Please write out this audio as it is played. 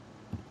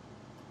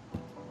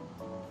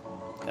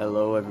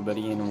Hello,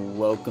 everybody, and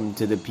welcome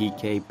to the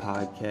PK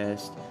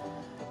Podcast.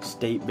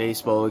 State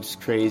baseball looks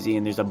crazy,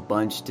 and there's a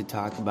bunch to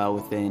talk about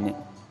within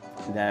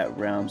that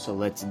realm, so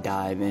let's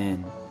dive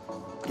in.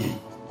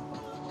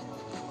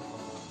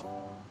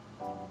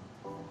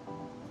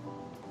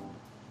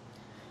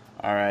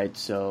 Alright,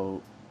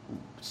 so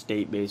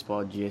state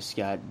baseball just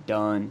got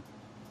done.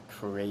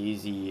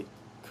 Crazy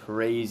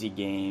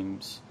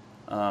games.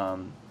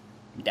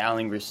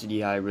 Dowling versus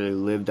City High really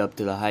lived up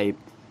to the hype.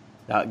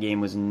 That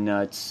game was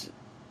nuts.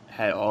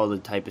 Had all the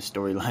type of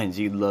storylines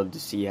you'd love to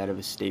see out of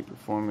a state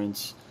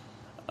performance.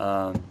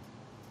 And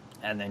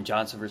then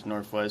Johnson versus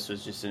Northwest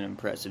was just an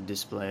impressive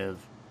display of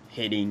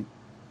hitting,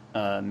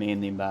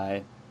 mainly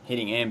by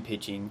hitting and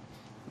pitching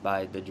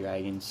by the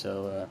Dragons.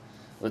 So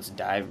let's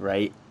dive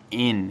right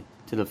in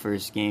to the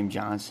first game,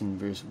 Johnson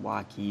versus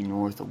Waukee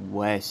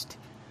Northwest.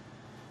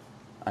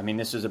 I mean,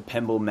 this was a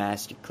Pemble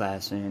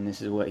masterclass, man.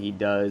 This is what he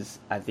does.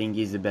 I think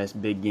he's the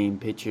best big game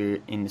pitcher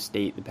in the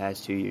state the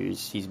past 2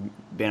 years. He's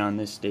been on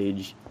this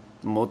stage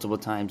multiple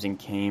times and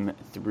came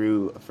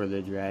through for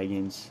the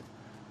Dragons.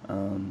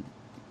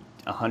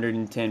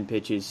 110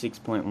 pitches,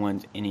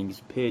 6.1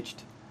 innings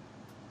pitched,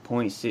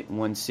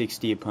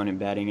 .160 opponent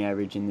batting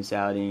average in this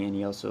outing, and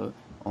he also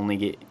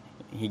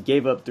he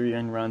gave up 3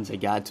 earned runs. They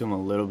got to him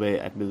a little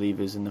bit. I believe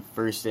it was in the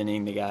first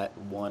inning. They got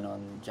 1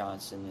 on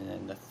Johnson,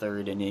 and in the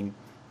third inning,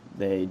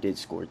 they did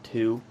score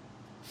 2.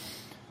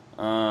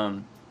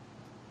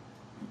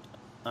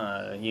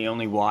 He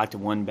only walked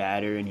 1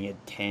 batter, and he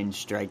had 10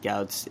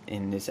 strikeouts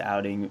in this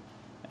outing.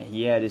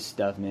 He had his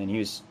stuff, man.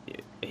 His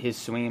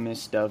swing and miss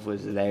stuff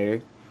was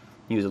there.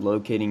 He was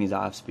locating his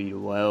off speed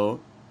well.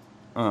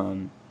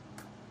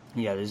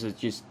 This is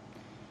just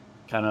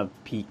kind of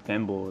peak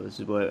Pemble.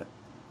 This is what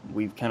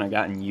we've kind of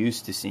gotten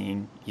used to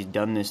seeing. He's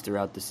done this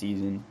throughout the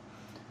season.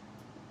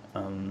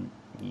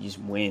 He just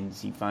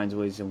wins. He finds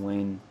ways to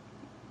win.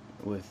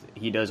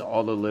 He does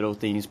all the little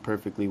things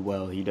perfectly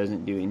well. He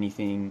doesn't do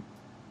anything.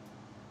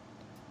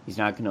 He's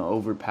not going to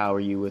overpower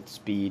you with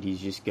speed. He's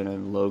just going to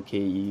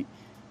locate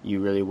you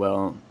really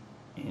well.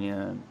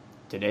 And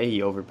today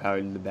he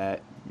overpowered the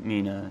bat.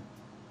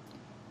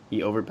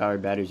 He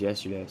overpowered batters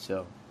yesterday.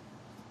 So,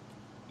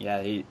 yeah,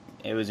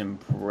 it was an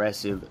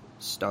impressive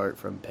start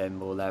from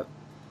Pemble. I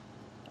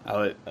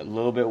was a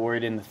little bit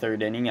worried in the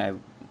third inning. I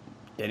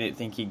didn't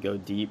think he'd go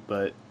deep,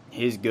 but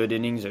his good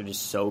innings are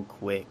just so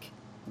quick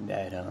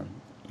that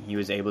he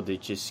was able to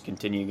just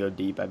continue to go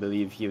deep. I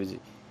believe it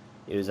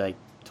was like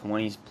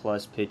 20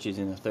 plus pitches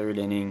in the third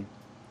inning,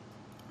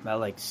 about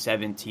like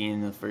 17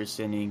 in the first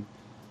inning,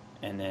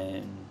 and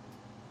then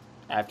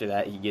after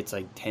that he gets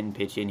like 10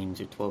 pitch innings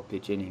or 12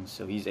 pitch innings,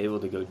 so he's able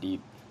to go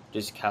deep.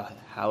 Just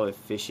how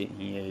efficient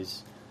he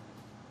is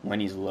when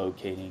he's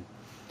locating.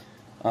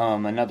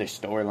 Another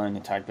storyline to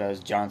talk about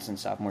is Johnson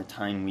sophomore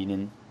Tyne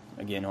Whedon.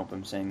 Again, hope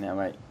I'm saying that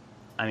right.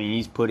 I mean,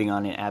 he's putting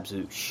on an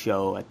absolute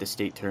show at the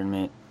state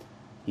tournament.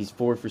 He's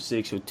 4 for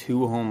 6 with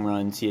 2 home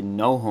runs. He had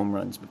no home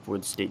runs before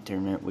the state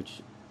tournament,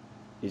 which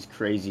is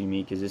crazy to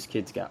me because this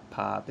kid's got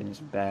pop in his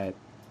bat.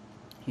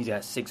 He's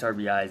got 6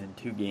 RBIs in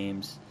 2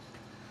 games.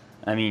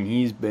 I mean,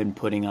 he's been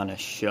putting on a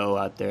show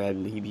out there. I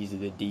believe he's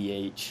the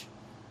DH.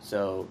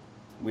 So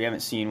we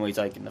haven't seen what he's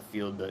like in the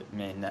field, but,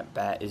 man, that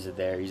bat is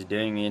there. He's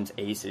doing it against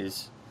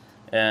aces.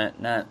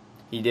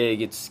 He did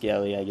against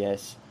Skelly, I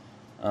guess.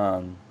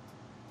 I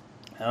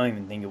don't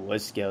even think it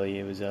was Skelly.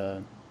 It was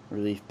a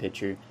relief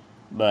pitcher.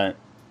 But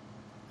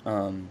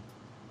Doyle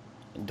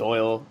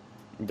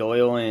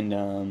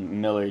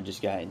and Miller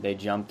they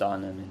jumped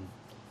on him. And,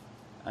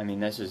 I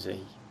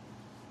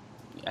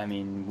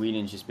mean,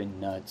 Whedon's just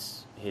been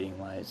nuts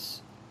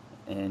hitting-wise.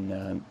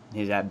 And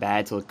his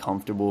at-bats look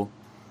comfortable.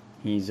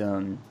 He's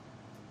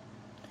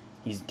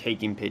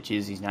taking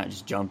pitches. He's not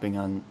just jumping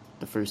on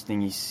the first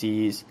thing he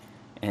sees.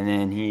 And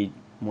then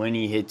when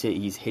he hits it,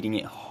 he's hitting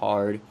it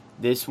hard.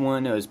 This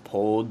one was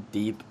pulled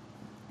deep.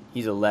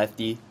 He's a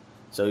lefty,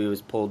 so he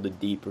was pulled to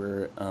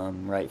deeper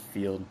right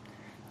field.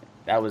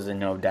 That was a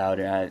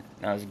no-doubter.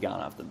 I was gone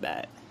off the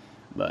bat.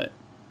 But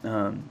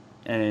and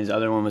his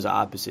other one was an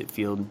opposite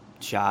field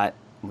shot,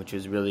 which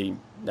was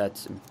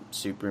that's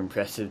super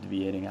impressive to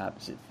be hitting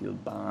opposite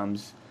field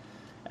bombs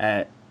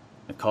at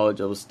a college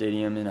level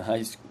stadium in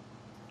high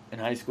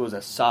school as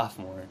a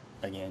sophomore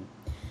again.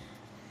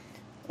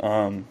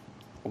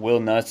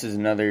 Will Nuss is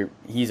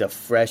he's a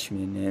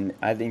freshman, and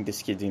I think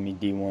this kid's going to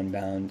be D1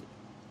 bound.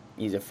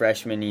 He's a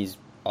freshman. He's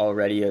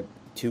already a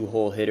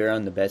 2-hole hitter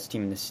on the best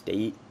team in the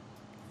state.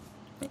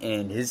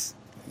 And his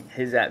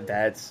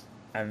at-bats,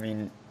 I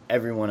mean,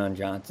 everyone on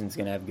Johnson's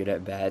going to have good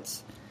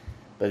at-bats.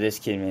 But this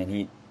kid,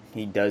 man,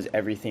 he does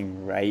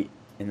everything right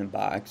in the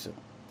box.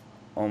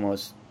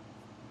 Almost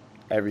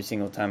every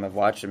single time I've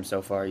watched him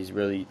so far, he's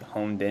really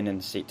honed in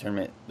the state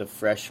tournament. The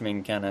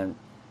freshman kind of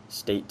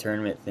state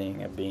tournament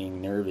thing of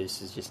being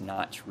nervous is just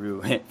not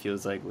true. It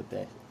feels like with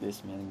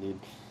this man, dude.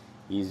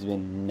 He's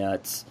been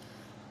nuts.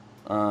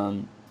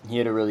 He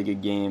had a really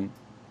good game.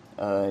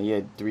 He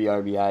had 3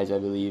 RBIs, I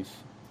believe.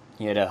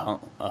 He had a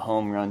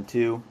home run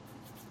too.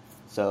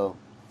 So,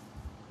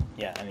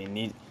 yeah, I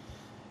mean,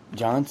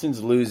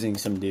 Johnson's losing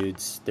some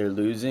dudes. They're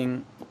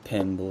losing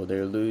Pemble.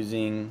 They're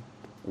losing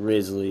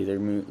Risley. They're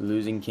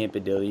losing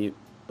Campadilli.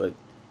 But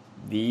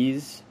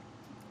these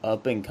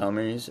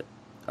up-and-comers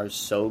are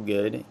so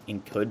good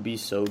and could be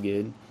so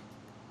good.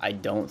 I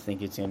don't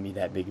think it's going to be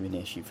that big of an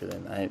issue for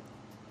them.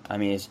 I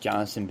mean, it's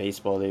Johnson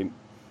baseball.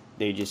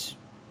 They just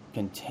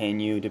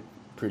continue to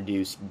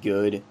produce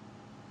good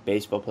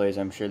baseball players.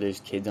 I'm sure there's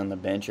kids on the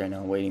bench right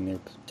now waiting their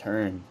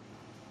turn,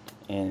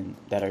 and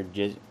that are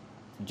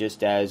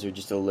just as or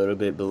just a little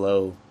bit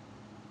below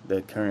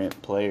the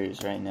current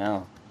players right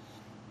now.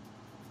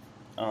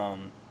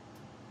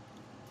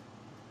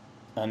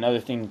 Another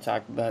thing to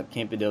talk about,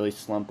 Campadilli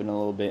slumping a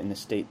little bit in the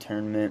state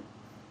tournament.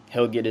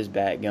 He'll get his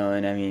bat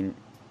going. I mean,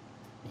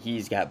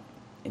 he's got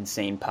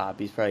insane pop.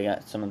 He's probably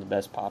got some of the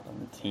best pop on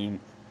the team.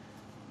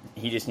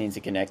 He just needs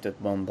to connect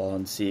with one ball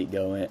and see it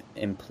go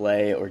in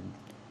play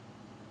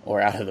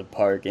or out of the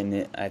park,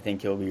 and I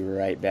think he'll be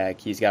right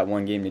back. He's got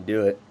one game to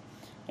do it,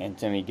 and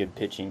it's going to be good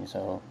pitching,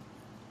 so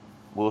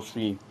we'll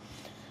see.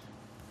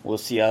 We'll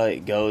see how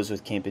it goes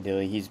with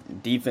Campadilli. He's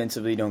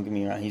defensively, don't get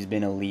me wrong, he's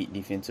been elite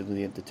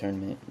defensively at the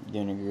tournament,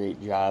 doing a great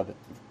job.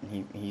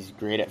 He's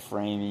great at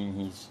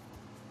framing.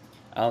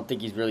 I don't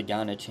think he's really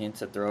gotten a chance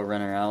to throw a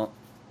runner out,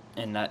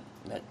 and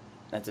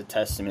that's a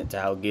testament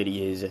to how good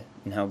he is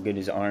and how good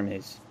his arm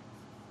is.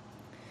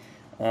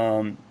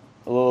 A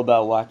little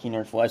about Waukee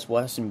Northwest.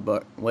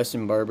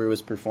 Weston Barber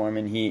was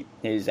performing.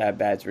 His at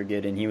bats were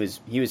good, and he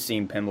was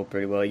seeing Pemble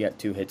pretty well. He got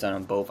 2 hits on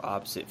him, both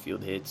opposite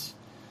field hits.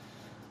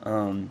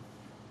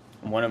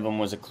 One of them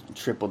was a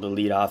triple to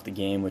lead off the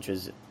game, which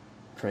was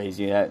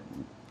crazy.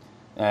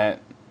 That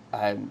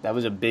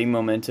was a big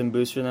momentum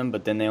boost for them,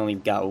 but then they only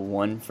got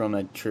one from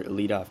a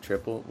leadoff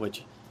triple,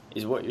 which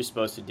is what you're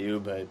supposed to do.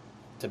 But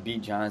to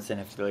beat Johnson,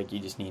 I feel like you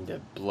just need to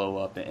blow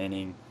up an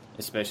inning,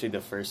 especially the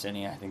first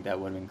inning. I think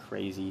that would have been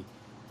crazy,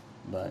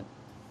 but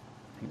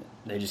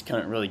they just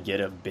couldn't really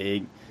get a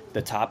big.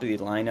 The top of the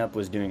lineup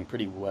was doing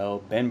pretty well.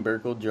 Ben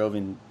Burkle drove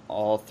in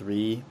all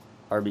three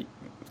runs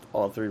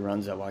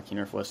that Waukee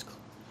Northwest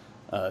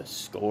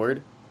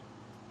scored,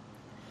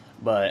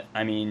 but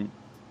I mean,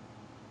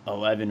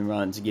 11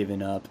 runs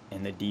given up,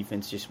 and the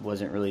defense just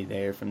wasn't really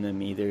there from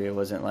them either. It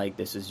wasn't like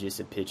this is just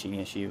a pitching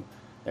issue.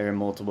 There were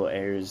multiple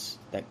errors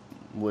that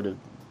would have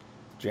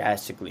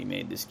drastically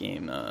made this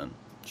game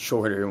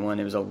shorter. One,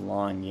 it was a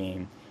long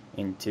game,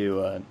 and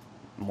two,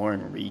 more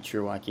in reach for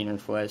Waukee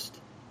Northwest.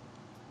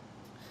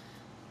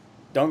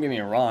 Don't get me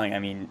wrong, I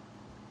mean,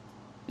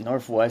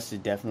 Northwest is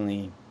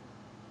definitely,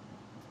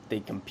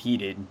 they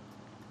competed.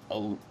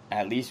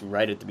 At least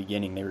right at the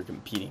beginning, they were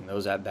competing.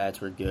 Those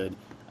at-bats were good.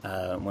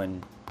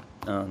 When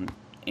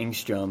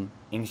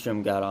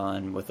Engstrom got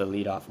on with a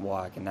leadoff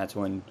walk, and that's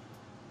when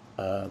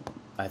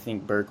I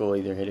think Burkle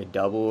either hit a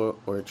double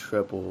or a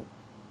triple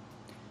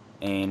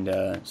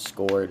and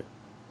scored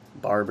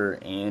Barber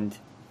and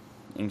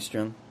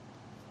Engstrom.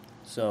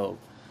 So,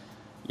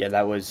 yeah,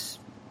 that was...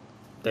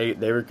 They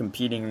were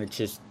competing. It's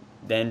just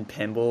then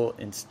Pemble,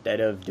 instead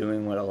of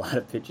doing what a lot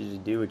of pitchers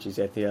do, which is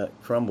at the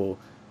crumble,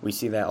 we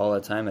see that all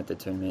the time at the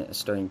tournament. A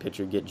starting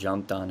pitcher get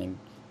jumped on and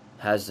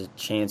has a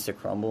chance to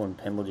crumble, and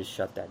Pemble just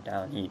shut that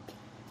down.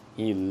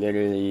 He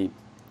literally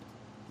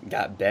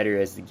got better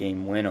as the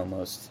game went,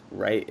 almost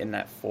right in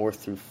that 4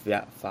 through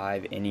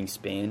 5 inning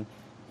span.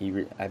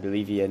 I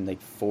believe he had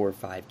like 4 or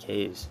 5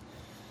 Ks.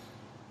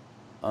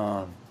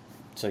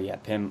 So yeah,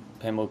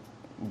 Pemble,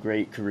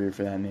 great career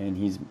for that man.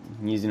 He's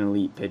an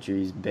elite pitcher.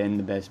 He's been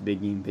the best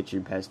big game pitcher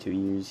the past 2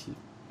 years.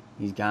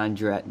 He's gotten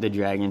the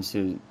Dragons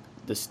to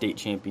the state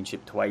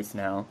championship twice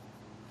now.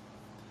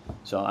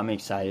 So I'm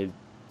excited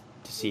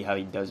to see how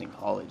he does in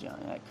college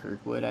at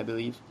Kirkwood, I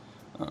believe.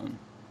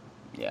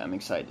 Yeah, I'm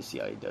excited to see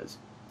how he does.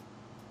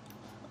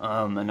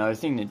 Another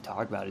thing to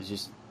talk about is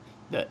just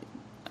that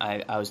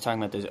I was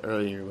talking about this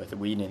earlier with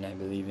Whedon, I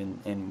believe,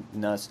 and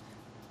Nuss.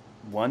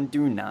 1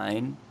 through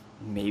 9,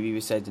 maybe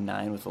besides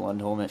 9 with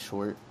Lundholm at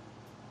short,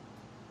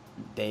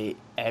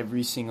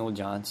 every single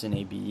Johnson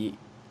AB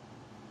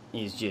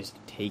is just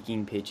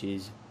taking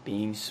pitches,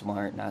 being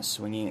smart, not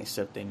swinging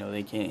except they know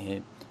they can't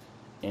hit.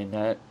 And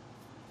that,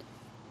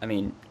 I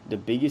mean, the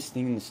biggest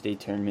thing in the state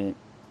tournament,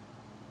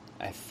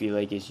 I feel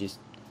like, is just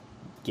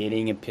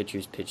getting a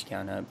pitcher's pitch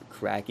count up,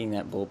 cracking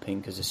that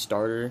bullpen, because the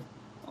starter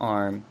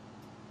arm,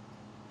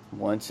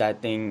 once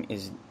that thing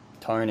is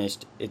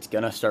tarnished, it's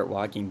going to start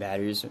walking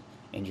batters,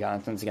 and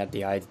Johnson's got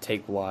the eye to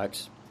take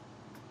walks.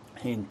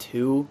 And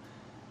 2,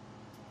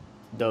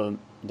 the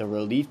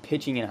relief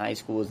pitching in high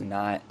school is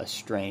not a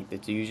strength.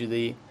 It's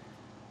usually,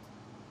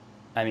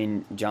 I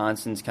mean,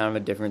 Johnson's kind of a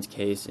different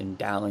case, and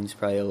Dowling's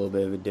probably a little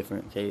bit of a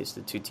different case.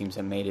 The 2 teams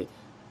have made it.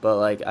 But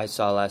like I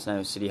saw last night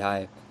with City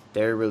High,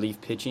 their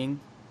relief pitching,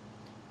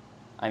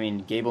 I mean,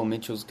 Gable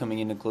Mitchell's coming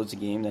in to close the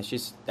game. That's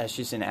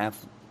just an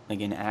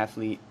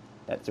athlete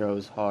that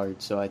throws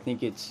hard. So I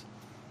think it's,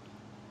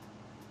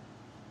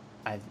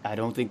 I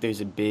don't think there's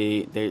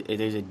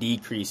there's a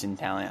decrease in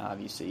talent,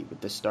 obviously,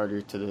 with the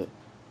starter to the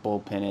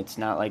bullpen. It's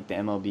not like the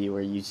MLB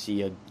where you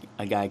see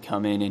a guy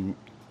come in and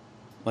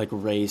like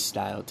Rays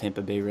style,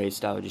 Tampa Bay Rays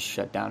style, just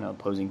shut down an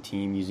opposing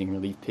team using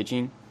relief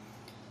pitching.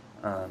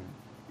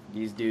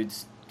 These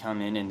dudes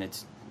come in and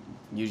it's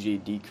usually a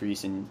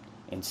decrease in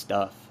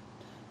stuff.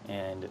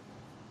 And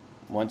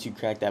once you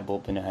crack that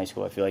bullpen in high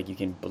school, I feel like you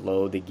can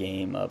blow the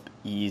game up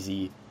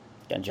easy.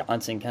 And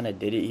Johnson kind of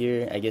did it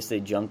here. I guess they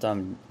jumped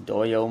on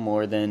Doyle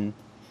more than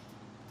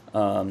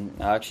I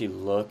actually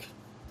look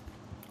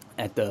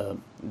at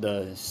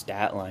the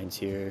stat lines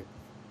here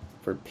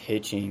for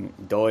pitching.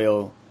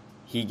 Doyle,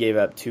 he gave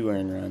up 2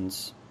 earned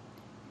runs.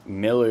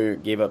 Miller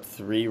gave up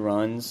 3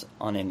 runs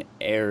on an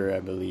error, I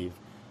believe,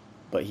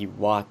 but he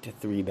walked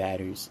 3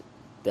 batters.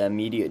 The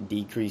immediate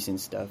decrease in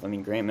stuff. I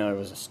mean, Grant Miller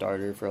was a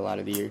starter for a lot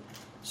of the year,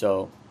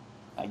 so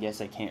I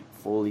guess I can't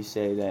fully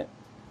say that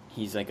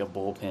he's like a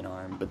bullpen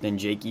arm. But then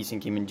Jake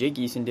Eason came in. Jake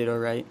Eason did all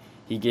right.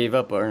 He gave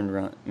up an earned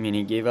run. I mean,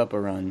 he gave up a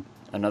run.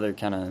 Another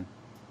kind of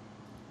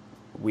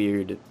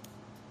weird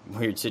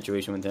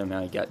situation with him.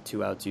 How he got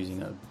 2 outs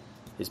using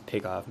his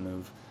pickoff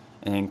move.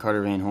 And then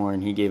Carter Van Horn,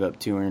 he gave up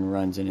 2 earned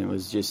runs, and it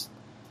was just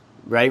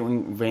right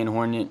when Van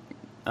Horn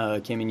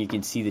came in, you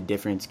could see the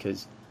difference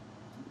because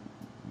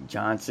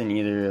Johnson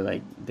either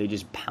like they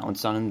just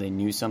pounced on him, they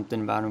knew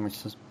something about him or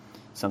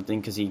something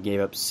because he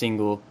gave up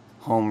single,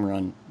 home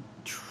run,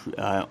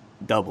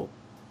 double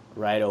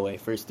right away,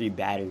 first 3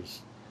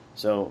 batters.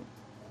 So,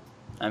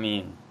 I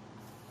mean,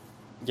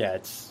 yeah,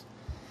 it's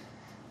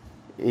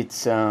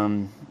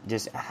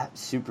just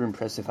super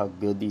impressive how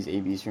good these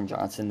ABs from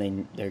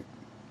Johnson. They're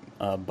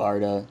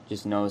Barta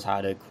just knows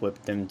how to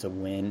equip them to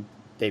win.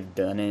 They've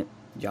done it.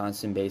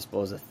 Johnson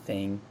baseball is a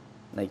thing.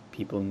 Like,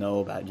 people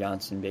know about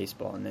Johnson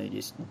baseball, and they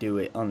just do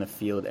it on the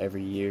field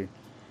every year.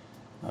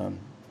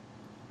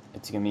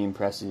 It's going to be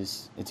impressive.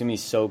 It's going to be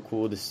so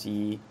cool to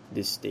see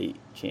this state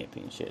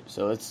championship.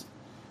 So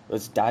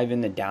let's dive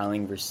into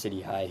Dowling versus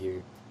City High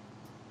here.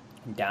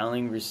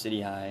 Dowling versus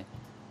City High.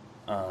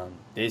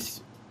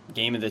 This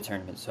game of the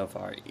tournament so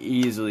far,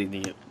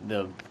 easily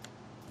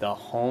the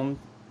home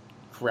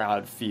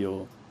crowd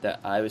feel that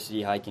Iowa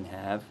City High can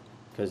have,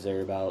 because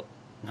they're about,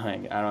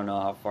 like, I don't know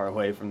how far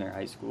away from their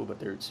high school, but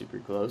they're super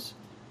close.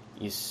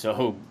 It's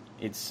so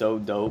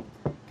dope,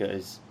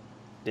 because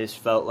this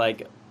felt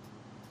like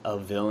a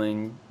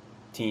villain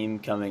team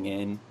coming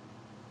in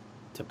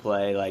to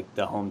play like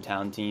the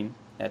hometown team.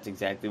 That's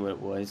exactly what it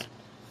was.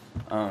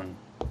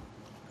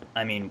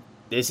 I mean,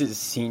 this is a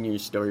senior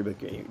storybook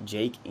game.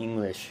 Jake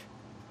English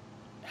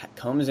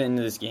comes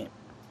into this game.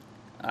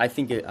 I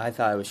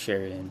thought it was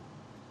Sheridan.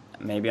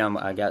 Maybe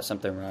I got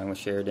something wrong with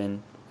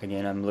Sheridan.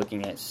 Again, I'm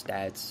looking at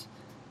stats,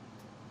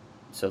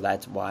 so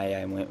that's why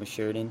I went with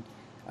Sheridan.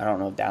 I don't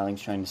know if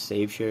Dowling's trying to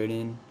save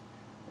Sheridan,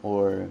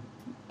 or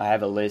I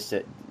have a list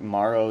that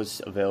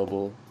Morrow's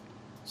available,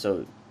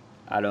 so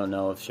I don't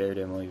know if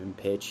Sheridan will even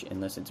pitch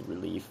unless it's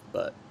relief.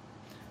 But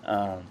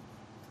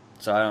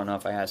so I don't know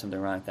if I had something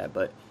wrong with that,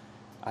 but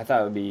I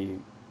thought it would be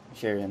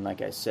Sheridan,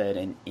 like I said.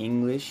 And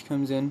English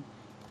comes in,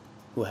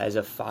 who has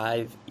a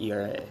 5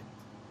 ERA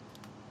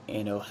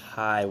and a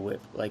high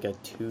whip, like a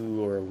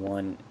 2 or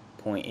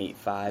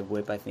 1.85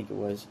 whip, I think it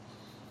was.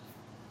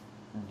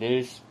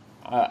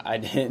 I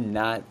did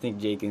not think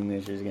Jake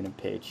English was going to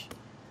pitch.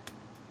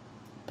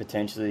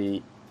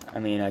 Potentially, I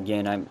mean,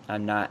 again,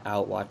 I'm not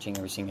out watching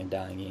every single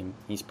Dowling game.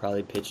 He's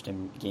probably pitched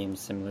in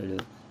games similar to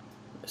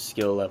the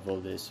skill level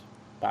of this.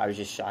 But I was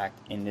just shocked,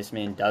 and this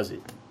man does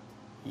it.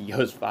 He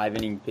goes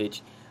 5-inning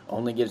pitch,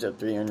 only gives up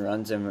 3 earned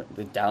runs, and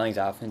with Dowling's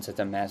offense, that's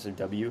a massive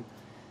W.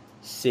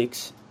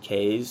 6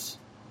 Ks,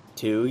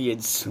 too. He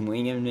had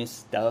swinging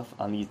stuff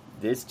on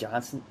this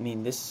Johnson. I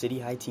mean, this City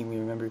High team,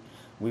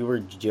 we were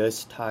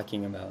just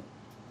talking about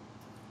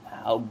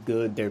how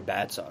good their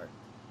bats are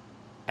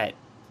at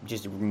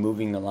just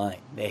removing the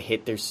line. They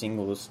hit their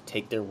singles,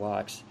 take their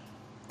walks.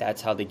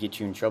 That's how they get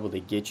you in trouble. They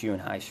get you in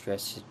high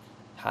stress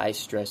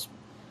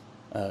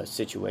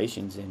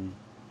situations, and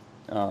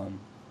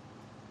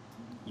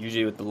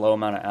usually with the low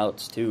amount of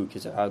outs too,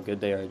 because of how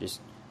good they are,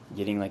 just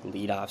getting like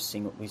leadoff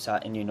single. We saw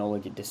Indianola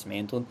get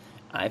dismantled.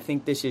 I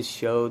think this just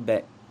showed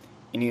that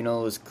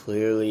Indianola is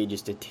clearly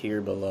just a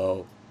tier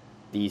below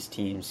these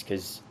teams,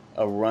 because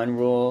a run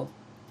rule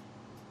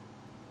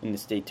in the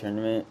state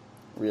tournament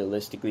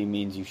realistically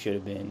means you should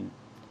have been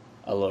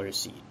a lower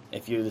seed.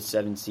 If you're the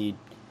 7th seed,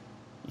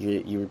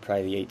 you were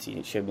probably the 8th seed.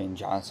 It should have been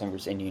Johnson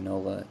versus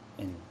Indianola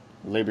and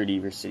Liberty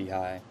versus City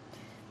High.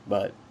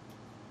 But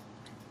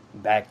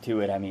back to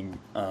it, I mean,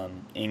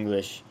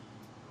 English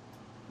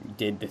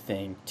did the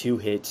thing. 2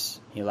 hits.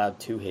 He allowed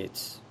 2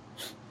 hits.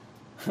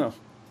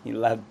 He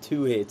allowed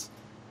 2 hits.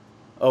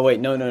 Oh, wait,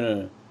 no.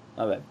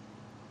 My bad.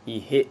 He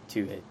hit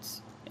 2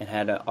 hits and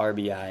had an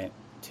RBI,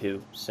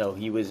 too. So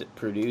he was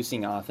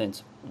producing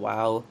offense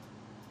while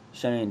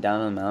shutting it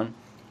down on the mound.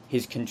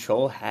 His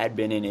control had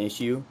been an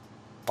issue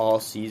all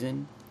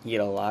season. He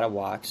had a lot of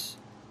walks.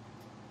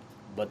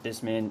 But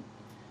this man,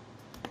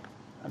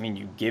 I mean,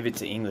 you give it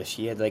to English.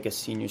 He had like a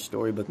senior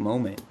storybook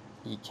moment.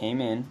 He came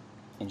in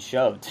and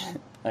shoved.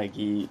 Like,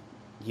 he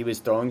was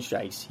throwing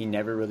strikes. He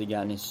never really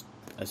got in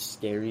a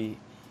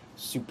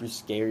super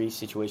scary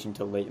situation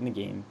until late in the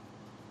game.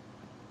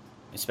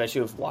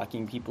 especially with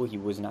walking people. He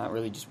was not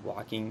really just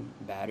walking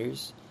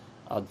batters.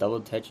 I'll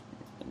double check.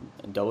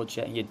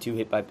 He had 2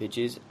 hit by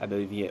pitches. I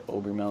believe he hit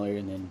Obermeller,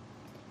 and then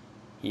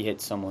he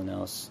hit someone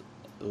else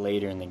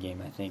later in the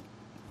game, I think.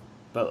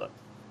 But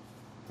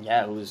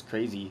yeah, it was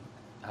crazy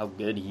how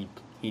good he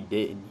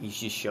did. He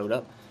just showed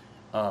up.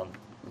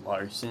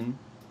 Larson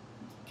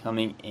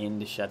coming in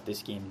to shut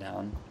this game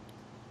down.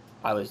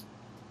 I was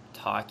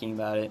talking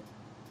about it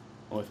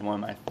with one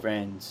of my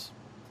friends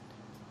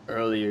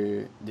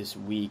earlier this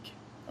week,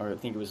 or I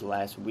think it was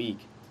last week.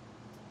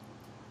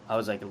 I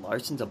was like,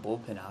 Larson's a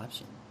bullpen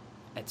option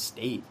at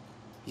State.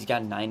 He's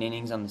got 9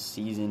 innings on the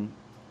season.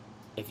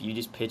 If you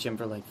just pitch him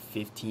for like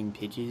 15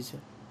 pitches,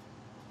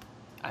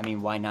 I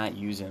mean, why not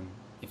use him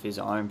if his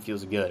arm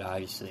feels good,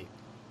 obviously.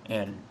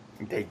 And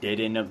they did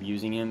end up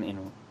using him,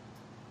 and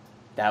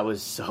that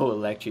was so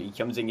electric. He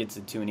comes and gets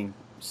a 2-inning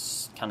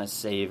kind of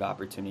save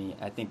opportunity.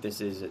 I think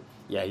this is,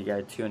 he got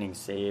a 2-inning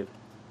save.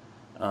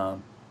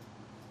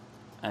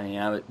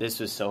 This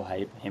was so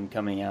hype, him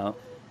coming out.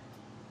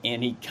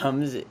 And he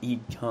comes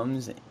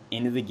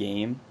into the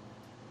game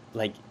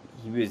like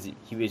he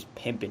was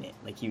pimping it.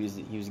 Like he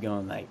was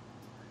going like,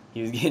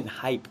 he was getting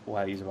hype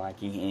while he was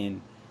walking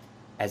in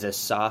as a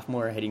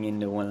sophomore heading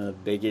into one of the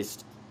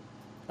biggest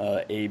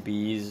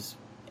AB's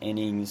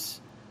innings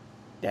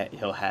that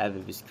he'll have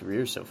of his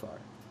career so far.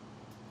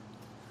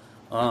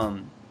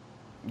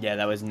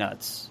 That was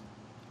nuts.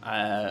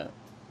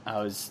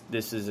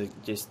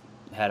 Just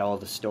had all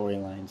the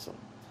storylines.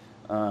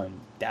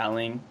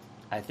 Dowling,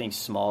 I think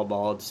small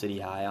ball at City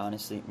High,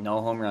 honestly.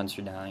 No home runs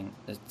for Dowling.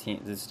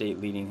 The state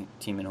leading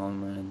team in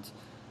home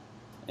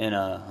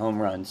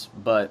runs.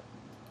 But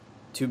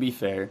to be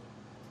fair,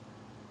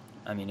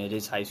 I mean, it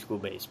is high school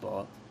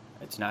baseball.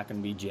 It's not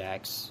going to be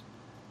jacks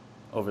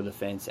over the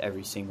fence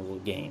every single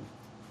game.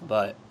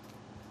 But,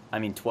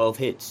 12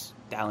 hits.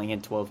 Dowling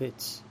had 12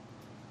 hits.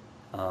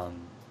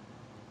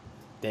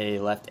 They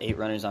left 8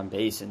 runners on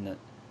base,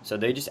 so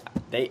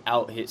they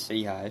out-hit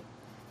City High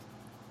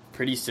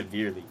pretty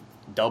severely.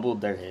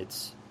 Doubled their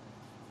hits.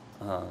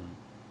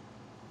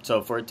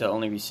 So for it to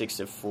only be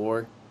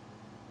 6-4,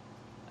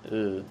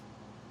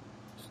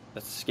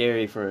 that's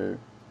scary for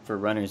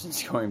runners in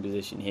scoring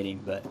position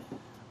hitting. But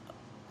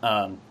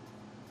I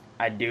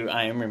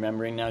am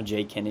remembering now.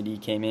 Jay Kennedy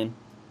came in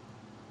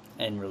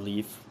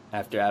relief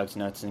after Alex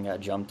Knutson got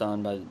jumped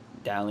on by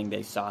Dowling.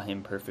 They saw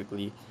him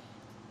perfectly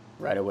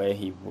right away.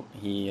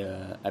 He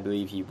I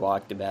believe he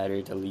walked the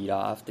batter to lead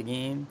off the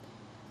game.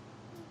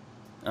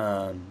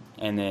 And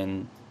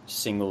then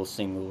single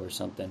or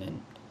something,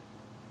 and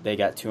they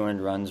got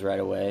 200 runs right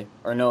away.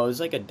 Or no, it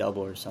was like a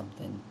double or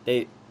something.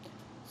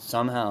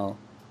 Somehow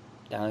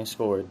Dowling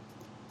scored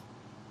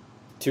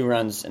 2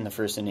 runs in the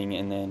first inning,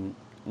 and then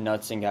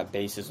Knutson got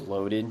bases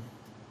loaded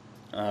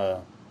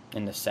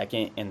in the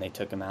second, and they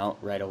took him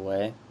out right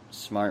away.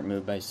 Smart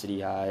move by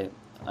City High.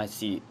 I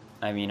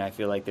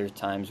feel like there's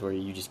times where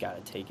you just got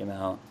to take him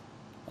out.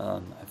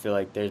 I feel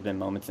like there's been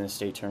moments in the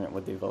state tournament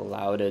where they've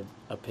allowed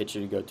a pitcher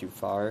to go too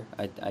far.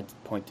 I'd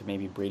point to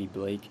maybe Brady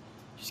Blake,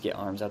 just get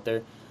arms out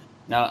there.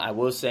 Now, I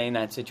will say in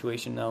that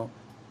situation, though,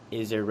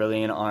 is there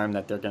really an arm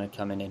that they're going to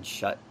come in and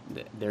shut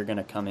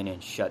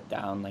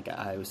down like at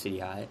Iowa City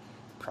High?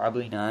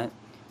 Probably not,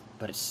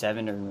 but it's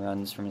 7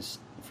 runs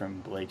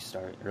from Blake's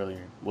start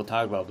earlier. We'll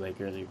talk about Blake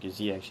earlier because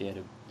he actually had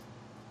a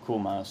cool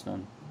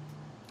milestone.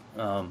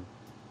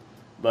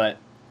 But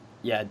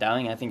yeah,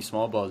 Dowling, I think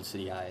small ball to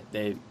City High.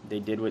 They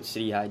did what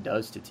City High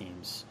does to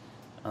teams,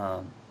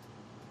 and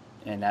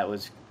that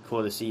was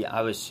cool to see.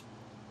 I was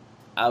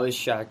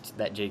shocked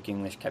that Jake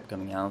English kept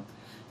coming out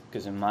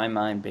because in my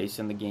mind, based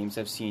on the games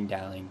I've seen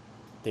Dowling,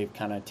 they've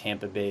kind of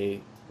Tampa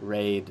Bay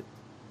Raid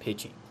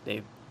pitching.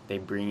 They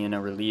bring in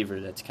a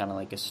reliever that's kind of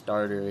like a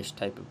starter-ish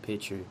type of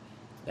pitcher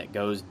that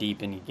goes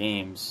deep into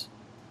games,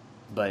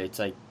 but it's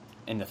like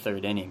in the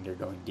 3rd inning they're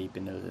going deep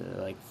into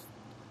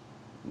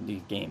the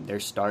game.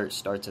 Their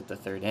starts at the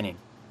 3rd inning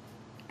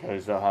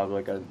because they'll have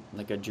like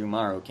a Drew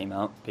Morrow came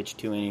out, pitched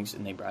 2 innings,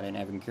 and they brought in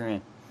Evan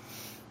Curran,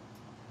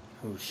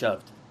 who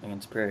shoved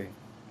against Prairie.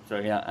 So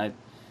yeah,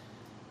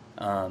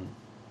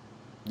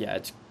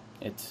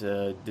 it's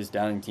this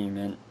Dowling team,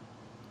 man.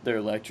 They're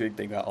electric.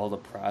 They got all the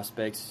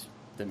prospects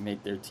that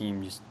make their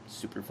team just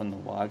super fun to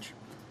watch.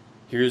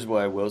 Here's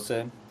what I will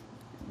say: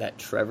 that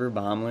Trevor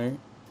Baumler,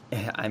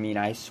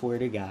 I swear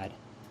to God,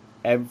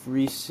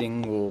 every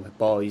single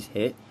ball he's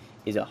hit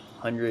is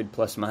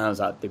 100+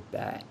 miles out the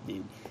bat,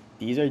 dude.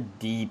 These are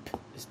deep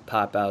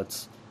pop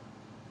outs,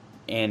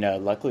 and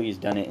luckily he's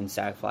done it in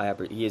sac fly.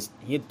 He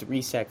had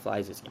 3 sac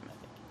flies this game, I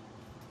think.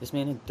 This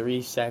man had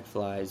 3 sac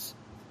flies.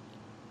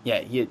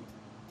 Yeah,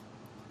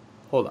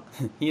 hold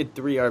on. He had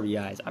 3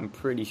 RBIs. I'm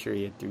pretty sure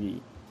he had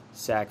 3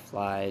 sac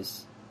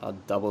flies. I'll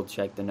double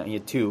check the note. He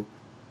had 2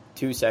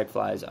 sac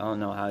flies. I don't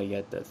know how he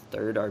got the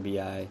 3rd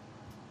RBI.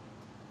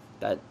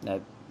 That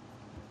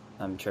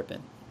I'm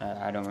tripping.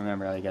 I don't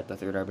remember how he got the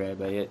 3rd RBI,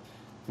 but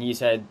he's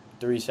had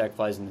 3 sac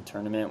flies in the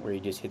tournament where he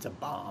just hits a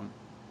bomb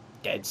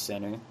dead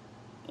center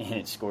and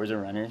it scores a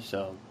runner.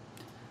 So,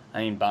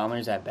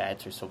 Baumler's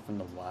at-bats are so fun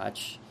to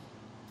watch.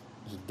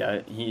 he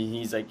does.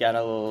 He's like got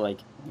a little like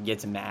he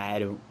gets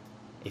mad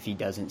if he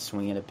doesn't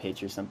swing at a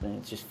pitch or something.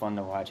 It's just fun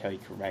to watch how he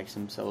corrects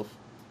himself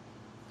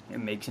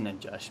and makes an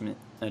adjustment.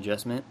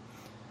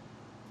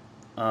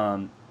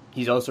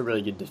 He's also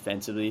really good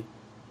defensively.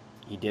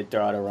 He did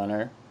throw out a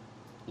runner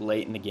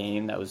late in the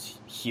game. That was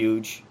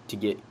huge to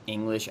get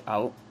English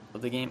out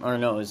of the game. Or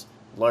no, it was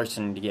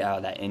Larson to get out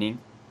of that inning,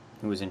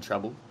 who was in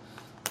trouble.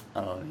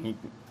 It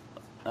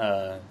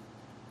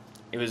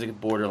was a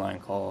borderline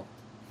call.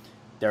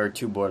 There were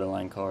two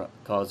borderline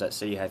calls that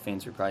City High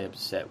fans were probably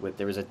upset with.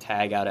 There was a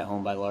tag out at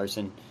home by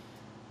Larson.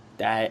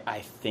 That,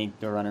 I think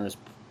the runner was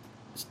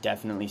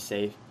definitely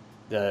safe.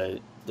 The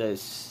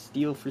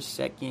steal for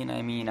second,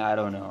 I mean, I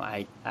don't know.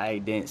 I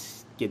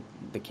didn't get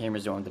the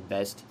cameras don't have the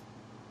best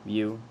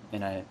view,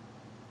 and I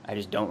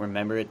just don't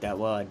remember it that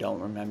well. I don't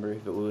remember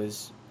if it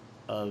was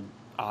a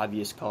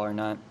obvious call or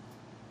not.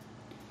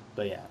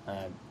 But yeah,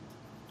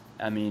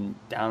 I mean,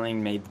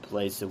 Dowling made the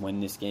plays to win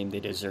this game. They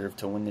deserve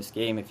to win this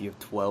game. If you have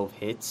 12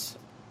 hits,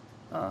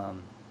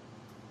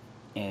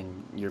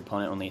 and your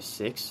opponent only has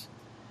 6,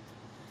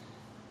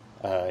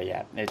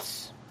 yeah,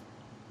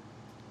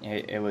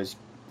 it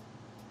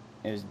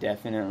was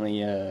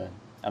definitely a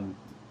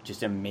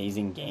just an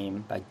amazing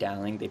game by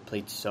Dowling. They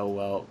played so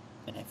well,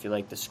 and I feel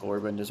like the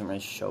scoreboard doesn't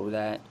really show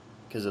that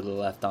because of the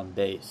left on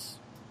base.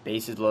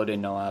 Bases loaded,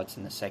 no outs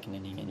in the second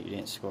inning, and you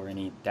didn't score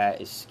any.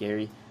 That is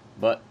scary,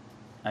 but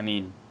I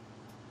mean,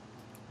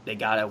 they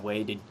got a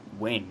way to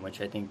win, which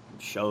I think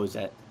shows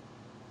that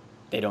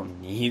they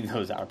don't need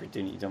those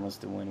opportunities almost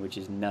to win, which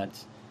is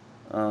nuts.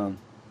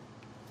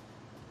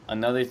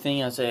 Another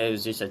thing I'd say, it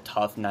was just a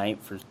tough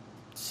night for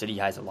City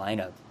High's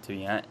lineup, to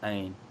be honest. I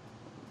mean,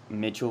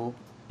 Mitchell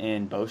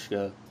and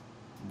Boschka,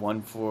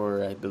 1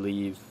 for, I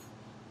believe,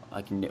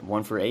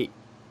 1 for 8.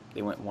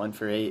 They went 1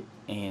 for 8,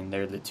 and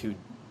they're the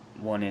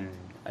 1 in,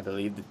 I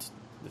believe,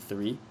 the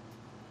 3.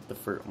 The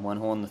first, 1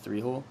 hole and the 3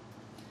 hole.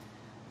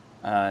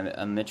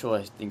 Mitchell,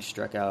 I think,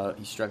 struck out.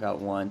 He struck out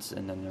once,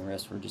 and then the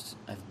rest were just,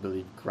 I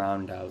believe,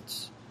 ground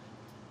outs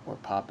or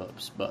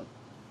pop-ups. But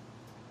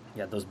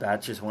yeah, those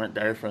bats just weren't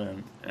there for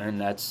them, and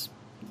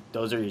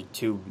those are your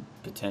 2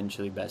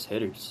 potentially best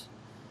hitters,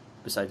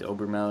 besides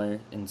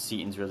Obermeller, and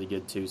Seaton's really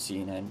good too.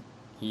 Seaton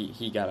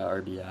he got an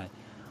RBI,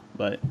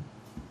 but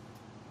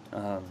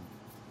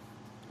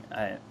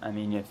I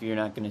mean, if you're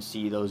not going to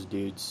see those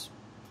dudes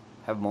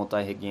have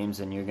multi-hit games,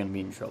 then you're going to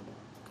be in trouble,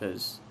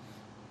 because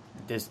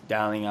this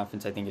Dowling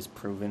offense, I think, has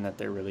proven that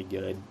they're really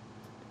good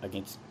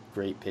against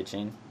great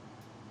pitching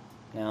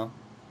now.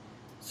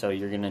 So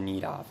you're going to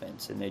need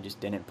offense, and they just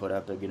didn't put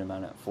up a good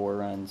amount of 4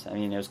 runs. I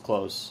mean, it was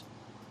close,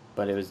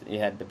 but it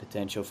had the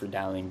potential for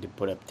Dowling to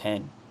put up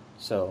 10.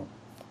 So,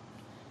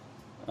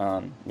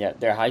 yeah,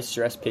 their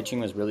high-stress pitching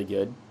was really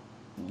good.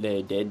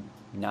 They did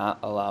not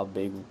allow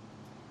there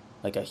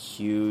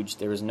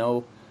was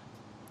no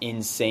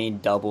insane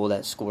double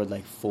that scored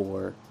like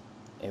 4.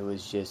 It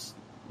was just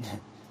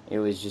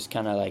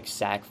kind of like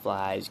sac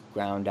flies,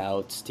 ground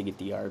outs to get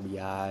the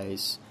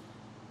RBIs.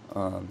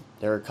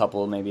 There were a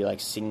couple maybe like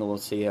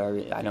singles to the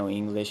RBI. I know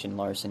English and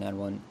Larson had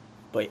one.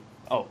 But,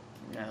 now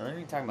let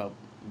me talk about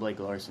Blake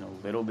Larson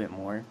a little bit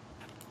more.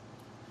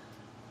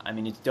 I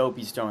mean, it's dope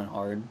he's throwing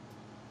hard.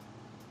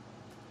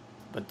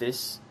 But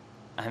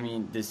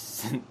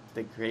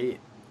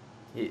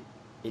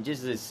it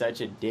just is such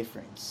a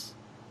difference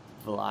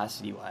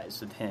velocity-wise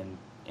with him.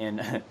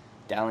 And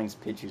Dowling's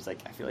pitchers, I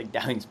feel like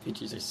Dowling's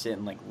pitchers are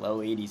sitting like low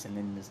 80s, and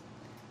then this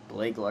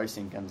Blake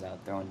Larson comes out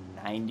throwing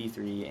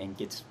 93 and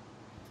gets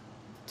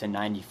to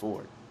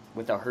 94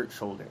 with a hurt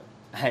shoulder.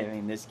 I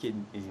mean, this kid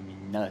is going to be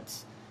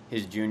nuts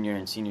his junior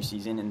and senior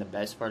season, and the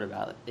best part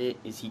about it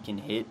is he can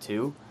hit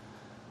too.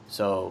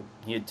 So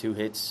he had 2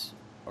 hits,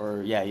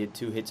 he had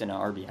 2 hits and an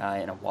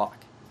RBI and a walk.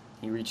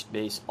 He reached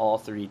base all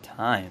 3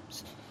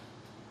 times.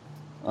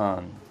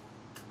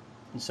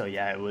 So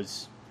yeah, it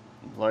was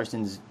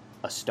Larson's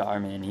a star,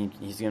 man.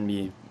 He's going to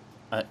be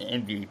an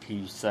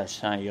MVP /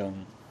 Cy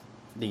Young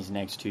these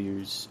next 2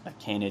 years, a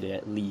candidate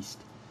at least.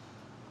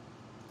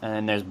 And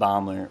then there's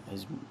Baumler,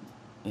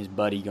 his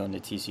buddy, going to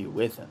TCU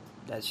with him.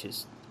 That's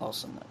just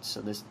also nuts.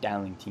 So this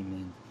Dowling team,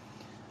 man.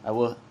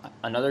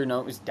 Another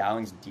note was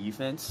Dowling's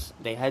defense.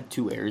 They had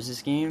 2 errors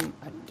this game.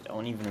 I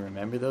don't even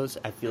remember those.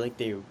 I feel like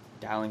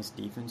Dowling's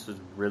defense was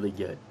really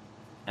good,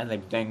 and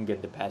they've been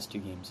good the past 2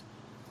 games.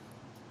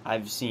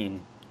 I've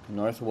seen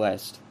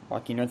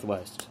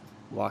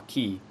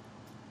Waukee.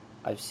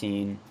 I've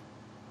seen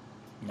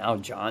now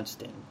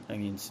Johnston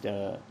against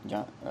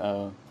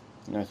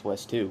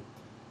Northwest too.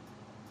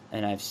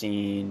 And I've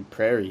seen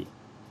Prairie,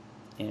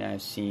 and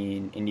I've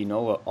seen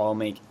Indianola all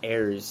make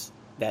errors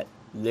that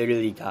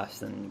literally cost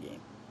them the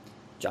game.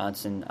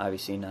 Johnson,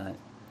 obviously not.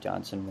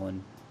 Johnson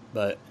won,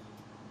 but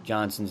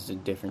Johnson's a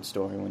different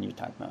story when you're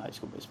talking about high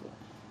school baseball.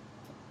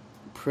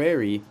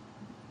 Prairie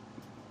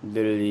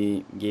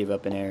literally gave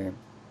up an error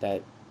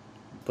that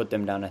put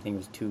them down. I think it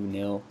was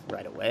 2-0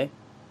 right away.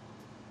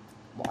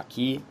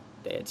 Waukee,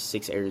 they had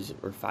 6 errors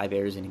or 5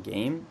 errors in a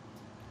game,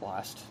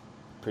 lost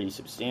pretty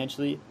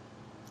substantially.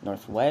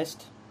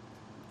 Northwest,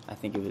 I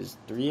think it was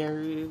 3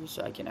 errors.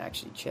 I can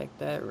actually check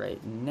that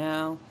right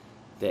now.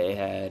 They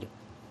had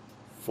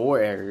 4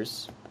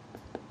 errors.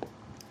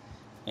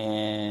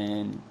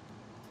 And,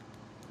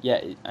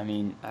 yeah, I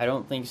mean, I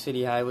don't think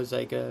City High was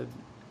like a...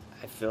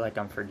 I feel like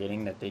I'm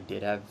forgetting that they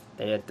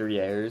had 3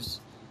 errors.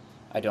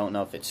 I don't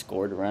know if it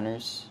scored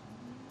runners.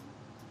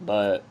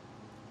 But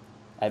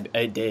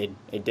it did,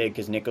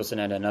 because Nicholson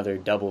had another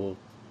double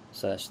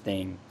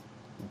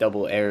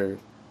error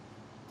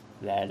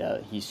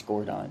that he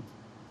scored on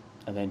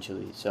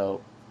eventually.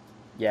 So,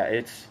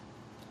 yeah,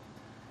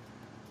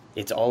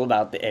 it's all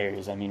about the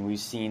errors. I mean, we've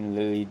seen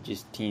literally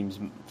just teams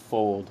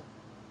fold,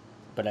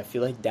 but I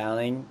feel like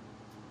Dowling,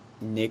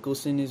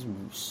 Nicholson is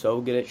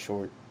so good at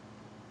short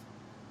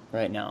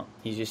right now.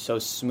 He's just so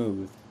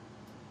smooth.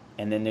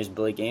 And then there's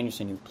Blake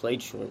Anderson, who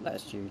played short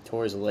last year. He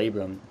tore his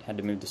labrum, had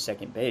to move to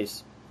second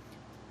base.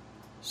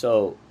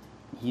 So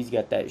he's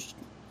got that.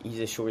 He's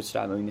a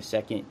shortstop moving to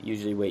second.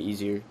 Usually way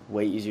easier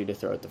to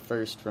throw at the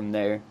first from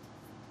there.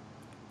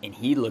 And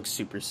he looks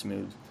super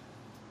smooth.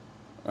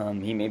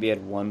 He maybe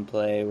had one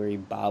play where he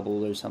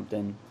bobbled or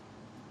something,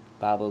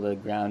 bobbled a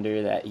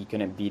grounder that he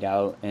couldn't beat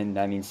out. And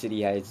I mean,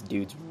 City High's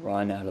dudes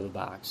run out of the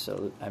box.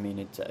 So I mean,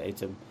 it's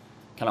a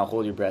kind of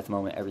hold your breath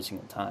moment every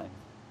single time.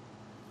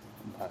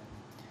 But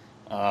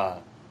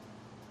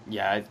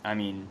yeah, I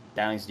mean,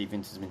 Dowling's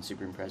defense has been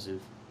super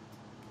impressive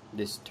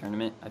this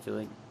tournament, I feel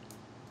like.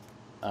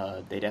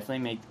 They definitely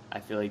make, I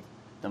feel like,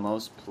 the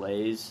most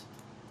plays.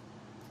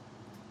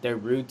 They're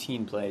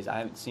routine plays. I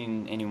haven't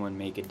seen anyone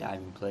make a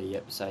diving play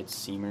yet besides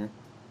Seamer,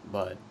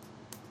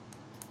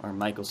 or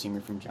Michael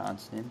Seamer from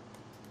Johnston.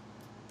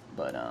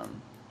 But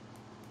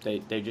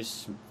they're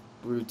just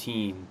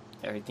routine.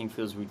 Everything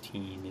feels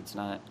routine. It's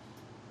not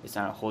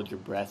a hold your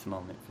breath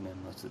moment for them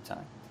most of the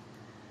time.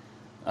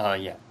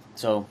 Yeah.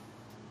 So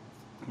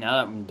now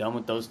that I'm done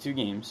with those 2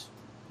 games,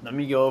 let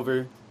me go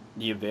over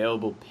the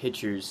available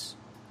pitchers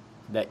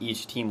that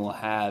each team will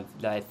have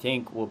that I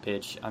think will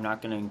pitch. I'm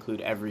not going to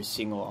include every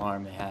single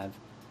arm they have.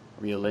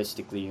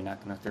 Realistically, you're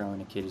not going to throw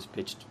in a kid who's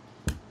pitched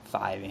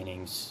 5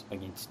 innings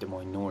against Des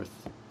Moines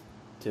North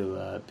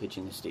to pitch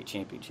in the state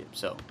championship.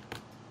 So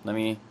let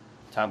me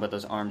talk about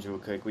those arms real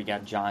quick. We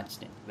got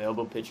Johnston.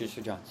 Available pitchers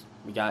for Johnston.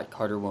 We got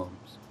Carter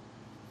Williams.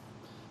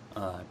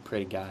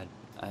 Pray to God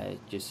I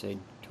just said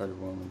Carter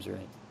Williams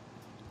right.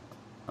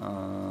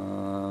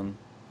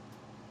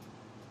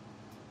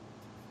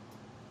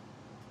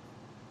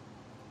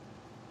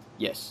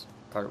 Yes,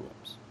 Carter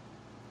Williams.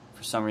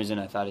 For some reason,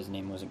 I thought his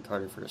name wasn't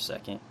Carter for a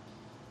second.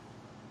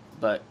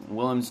 But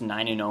Williams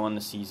 9-0 on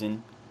the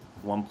season,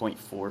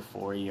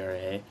 1.44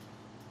 ERA,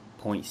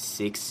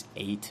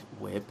 0.68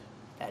 WHIP.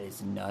 That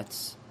is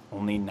nuts.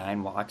 Only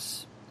 9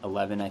 walks,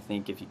 11 I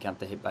think if you count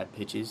the hit by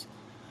pitches.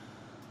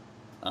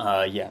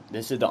 Yeah,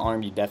 this is the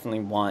arm you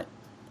definitely want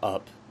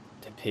up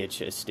to pitch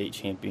a state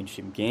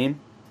championship game.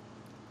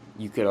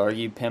 You could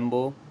argue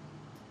Pemble,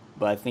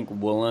 but I think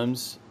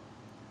Williams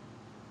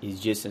is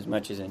just as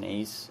much as an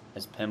ace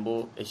as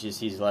Pemble. It's just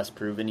he's less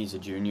proven. He's a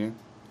junior,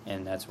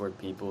 and that's where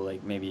people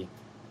like maybe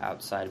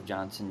outside of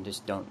Johnson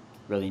just don't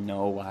really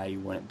know why you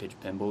wouldn't pitch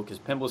Pemble, because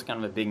Pemble's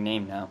kind of a big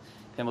name now.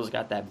 Pemble's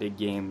got that big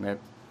game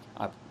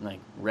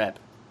rep,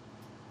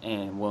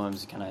 and Williams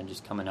is kind of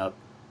just coming up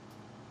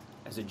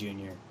as a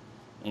junior,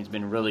 and he's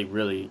been really,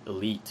 really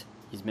elite.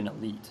 He's been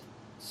elite.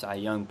 Cy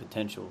Young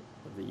potential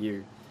of the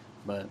year,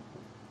 but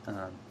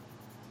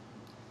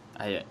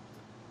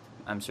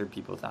I'm sure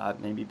people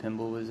thought maybe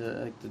Pemble was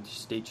the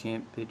state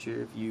champ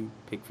pitcher if you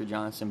pick for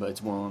Johnson, but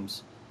it's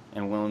Williams,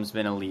 and Williams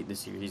been elite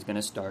this year. He's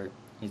gonna start.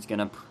 He's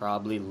gonna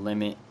probably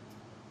limit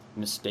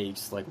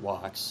mistakes like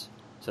walks,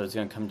 so it's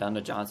gonna come down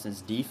to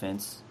Johnson's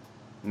defense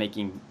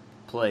making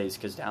plays,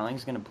 because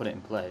Dowling's gonna put it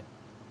in play.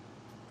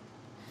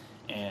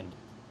 And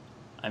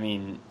I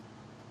mean,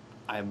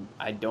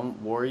 I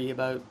don't worry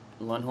about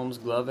Lundholm's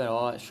glove at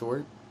all at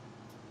short.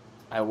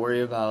 I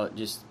worry about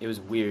it was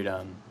weird.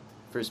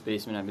 First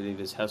baseman, I believe,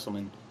 is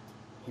Hesselman.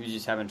 He was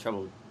just having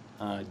trouble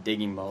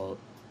digging ball.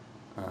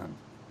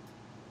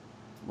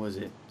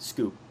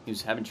 Scoop? He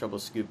was having trouble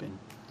scooping.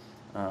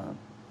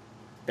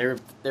 They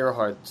were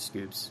hard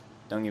scoops.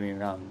 Don't get me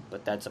wrong,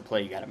 but that's a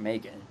play you got to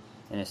make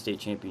in a state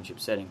championship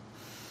setting.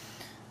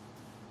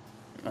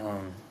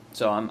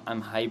 So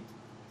I'm hyped.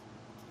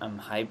 I'm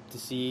hyped to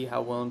see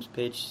how Williams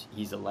pitched.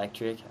 He's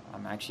electric.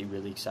 I'm actually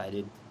really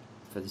excited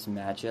for this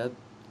matchup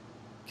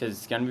because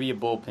it's going to be a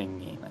bullpen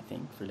game, I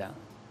think, for Dowling.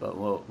 But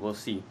we'll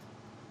see.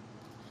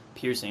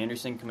 Pierce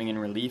Anderson coming in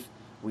relief.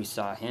 We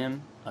saw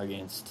him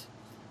against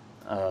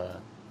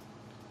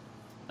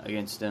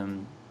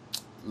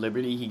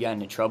Liberty. He got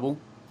into trouble.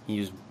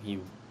 He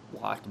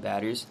walked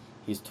batters.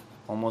 He's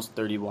almost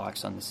 30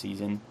 walks on the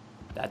season.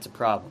 That's a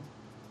problem.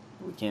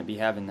 We can't be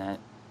having that.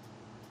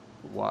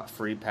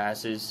 Free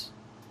passes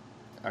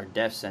are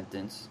death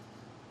sentence.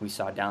 We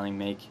saw Dowling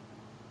make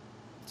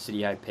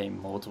City High pay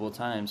multiple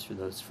times for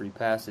those free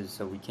passes,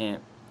 so we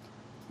can't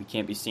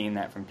be seeing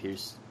that from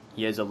Pierce.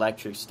 He has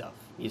electric stuff.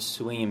 He has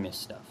swing and miss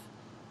stuff.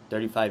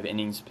 35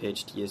 innings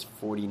pitched. He has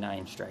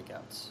 49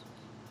 strikeouts.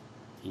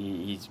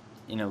 He's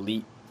an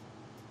elite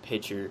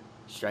pitcher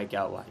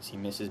strikeout wise. He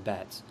misses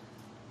bats,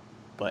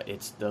 but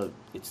it's the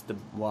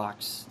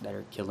walks that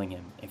are killing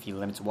him. If he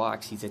limits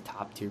walks, he's a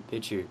top tier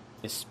pitcher,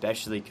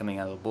 especially coming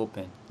out of the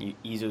bullpen. You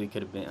easily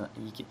could have been.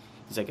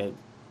 He's like a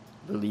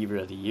reliever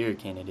of the year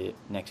candidate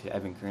next to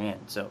Evan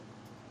Curran. So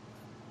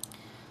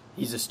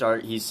he's a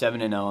start. He's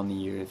 7-0 on the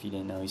year. If you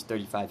didn't know, he's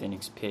 35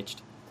 innings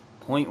pitched,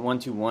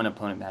 .121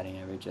 opponent batting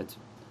average.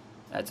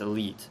 That's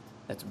elite.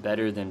 That's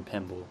better than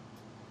Pemble,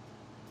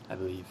 I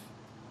believe.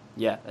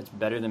 Yeah, that's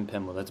better than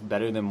Pemble. That's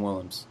better than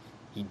Willems.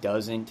 He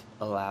doesn't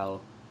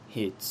allow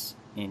hits,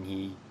 and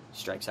he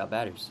strikes out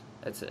batters.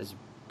 That's as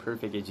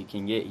perfect as you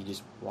can get. He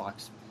just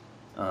walks.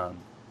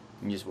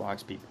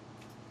 People.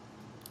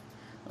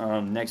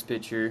 Next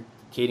pitcher,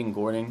 Caden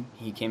Gordon.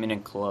 He came in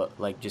and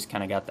just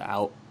kind of got the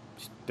out.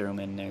 Just threw him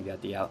in there,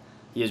 got the out.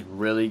 He has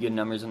really good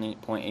numbers on the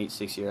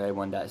 .86 ERA,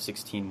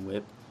 1.16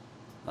 WHIP.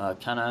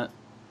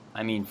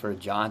 For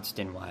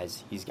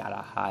Johnston-wise, he's got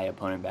a high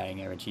opponent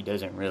batting average. He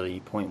doesn't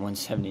really,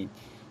 .172.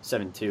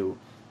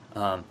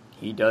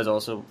 He does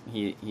also,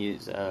 he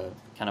is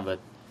kind of a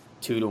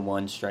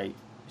 2-to-1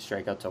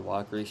 strikeout to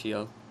walk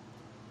ratio.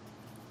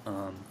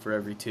 For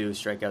every 2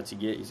 strikeouts you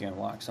get, he's going to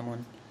walk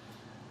someone.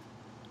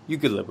 You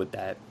could live with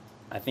that.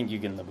 I think you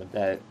can live with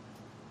that.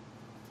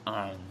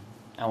 I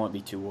won't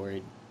be too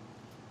worried.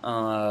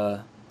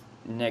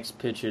 Next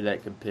pitcher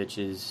that could pitch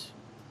is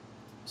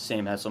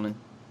Sam Hesselman.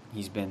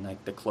 He's been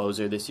like the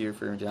closer this year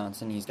for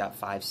Johnson. He's got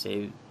 4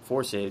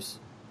 saves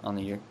on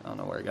the year. I don't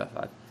know where he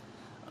got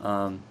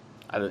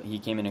 5. He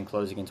came in and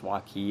closed against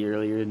Waukee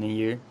earlier in the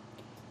year.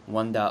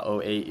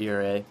 1.08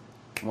 ERA,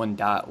 1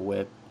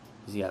 WHIP.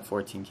 He got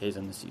 14 Ks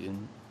on the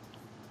season.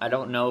 I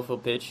don't know if he'll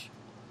pitch.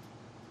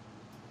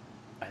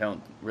 I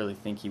don't really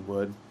think he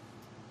would,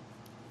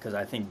 because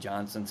I think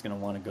Johnson's going to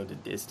want to go the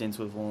distance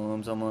with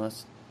Willems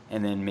almost,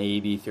 and then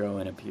maybe throw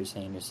in a Pierce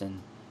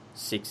Anderson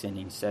 6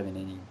 inning, 7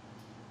 inning.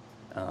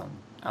 I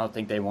don't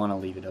think they want to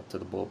leave it up to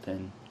the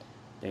bullpen.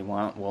 They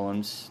want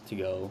Willems to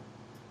go.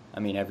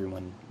 I mean,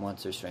 everyone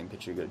wants their starting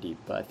pitcher to go deep,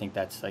 but I think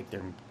that's like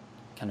their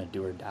kind of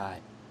do or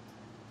die,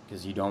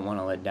 because you don't want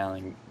to let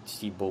Dowling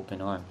see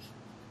bullpen arms,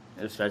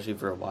 especially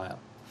for a while.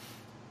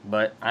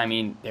 But, I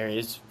mean, there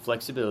is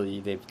flexibility.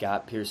 They've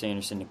got Pierce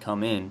Anderson to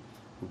come in,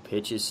 who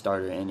pitches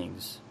starter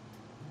innings,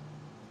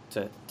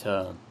 to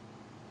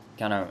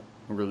kind of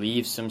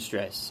relieve some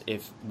stress.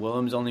 If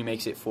Willems only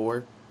makes it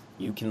 4,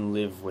 you can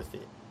live with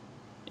it.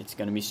 It's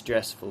going to be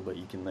stressful, but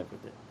you can live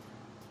with it.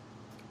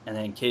 And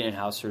then Caden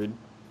Hausrud,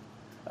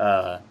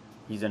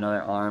 he's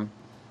another arm.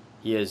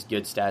 He has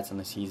good stats on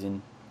the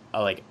season,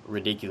 like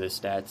ridiculous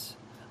stats.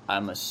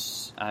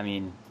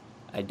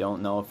 I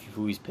don't know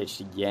who he's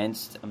pitched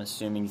against. I'm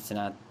assuming it's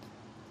not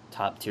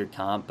top-tier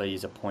comp, but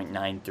he's a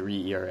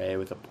 .93 ERA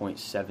with a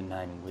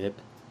 .79 WHIP.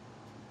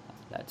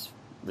 That's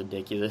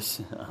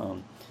ridiculous.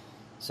 And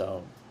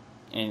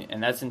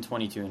that's in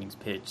 22 innings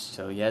pitched,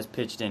 so he has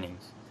pitched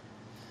innings.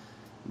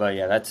 But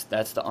yeah, that's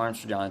the arms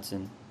for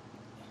Johnson.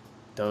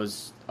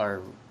 Those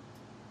are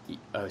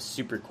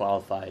super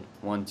qualified.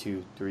 1,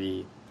 2,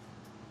 3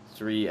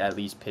 at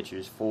least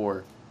pitchers.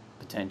 4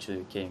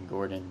 potentially Caden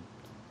Gordon.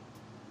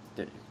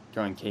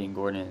 Throwing Caden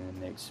Gordon in the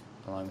mix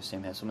along with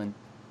Sam Hesselman.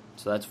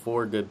 So that's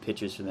 4 good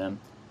pitchers for them.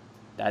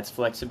 That's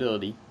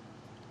flexibility.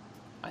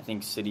 I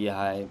think City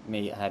High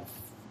may have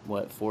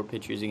 4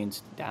 pitchers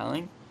against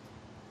Dowling?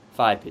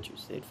 5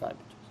 pitchers. They had 5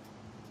 pitchers.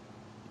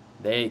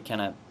 They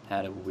kind of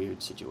had a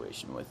weird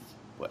situation with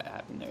what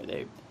happened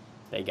there.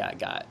 They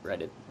got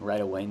right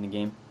away in the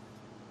game.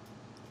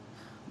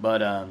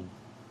 But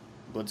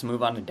let's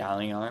move on to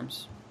Dowling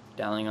arms.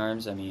 Dowling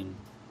arms,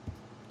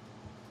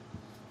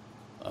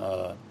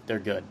 they're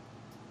good.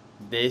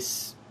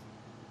 This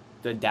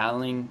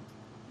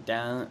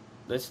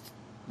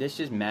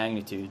just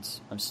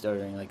magnitudes. I'm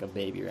stuttering like a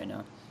baby right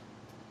now.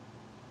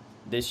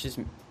 This just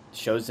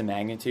shows the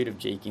magnitude of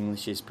Jake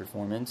English's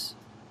performance.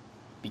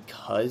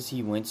 Because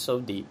he went so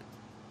deep,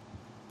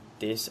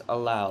 this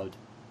allowed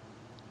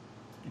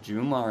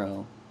Drew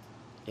Morrow,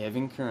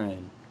 Evan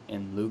Curran,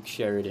 and Luke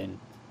Sheridan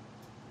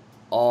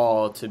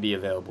all to be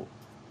available.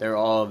 They're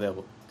all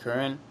available.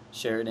 Curran,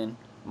 Sheridan,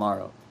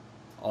 Morrow,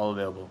 all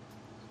available.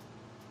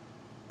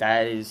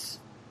 That is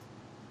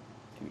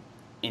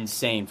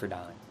insane for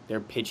Dowling. Their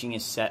pitching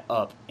is set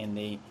up,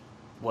 and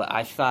what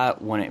I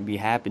thought wouldn't be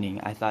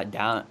happening, I thought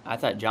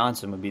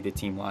Johnson would be the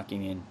team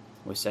walking in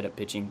with set up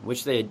pitching,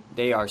 which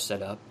they are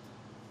set up,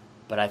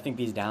 but I think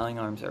these Dowling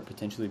arms are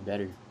potentially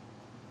better.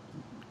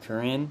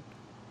 Curran,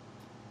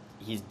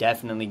 he's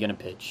definitely going to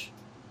pitch.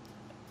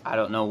 I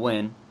don't know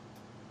when.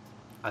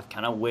 I've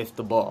kind of whiffed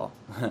the ball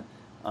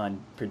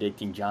on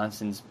predicting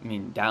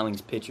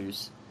Dowling's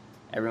pitchers.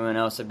 Everyone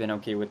else have been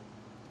okay with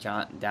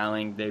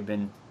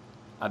Dowling.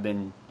 I've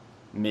been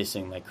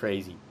missing like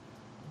crazy,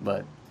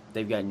 but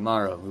they've got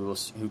Morrow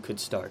who could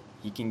start.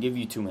 He can give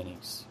you 2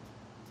 innings.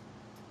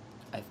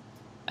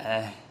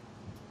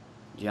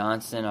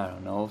 Johnson, I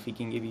don't know if he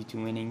can give you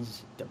 2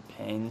 innings.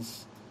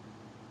 Depends.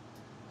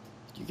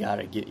 You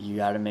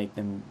gotta make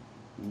them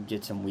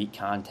get some weak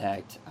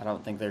contact. I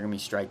don't think they're gonna be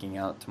striking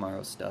out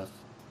tomorrow's stuff.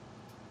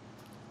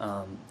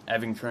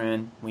 Evan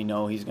Curran, we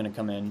know he's going to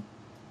come in.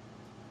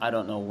 I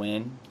don't know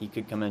when. He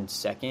could come in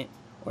second,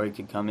 or he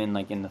could come in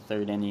like in the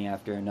third inning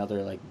after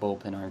another like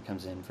bullpen arm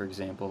comes in. For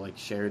example, like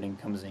Sheridan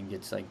comes in,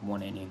 gets like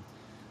 1 inning.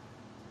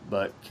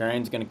 But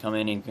Curran's going to come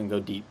in and can go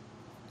deep.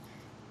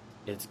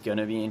 It's going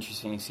to be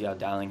interesting to see how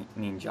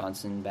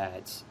Johnson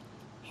bats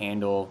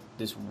handle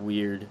this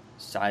weird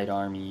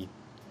sidearmy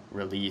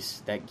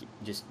release that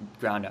just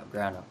ground out.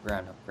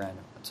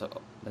 So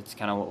that's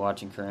kind of what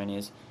watching Curran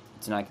is.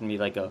 It's not going to be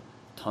like a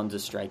tons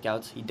of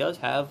strikeouts. He does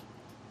have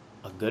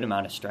a good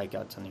amount of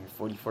strikeouts on there,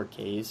 44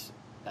 Ks.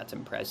 That's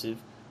impressive,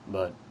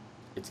 but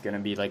it's going to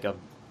be like a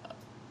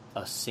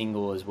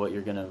single is what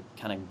you're going to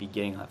kind of be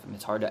getting off him.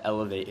 It's hard to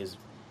elevate his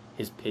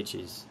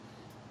pitches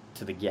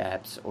to the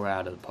gaps or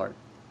out of the park.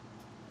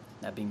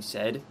 That being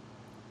said,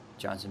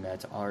 Johnson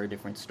bats are a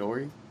different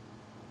story,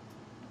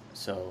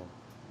 so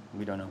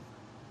we don't know.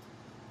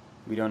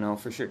 We don't know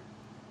for sure.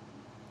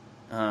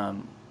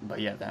 But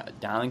yeah, that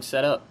Dowling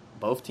set up.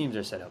 Both teams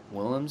are set up.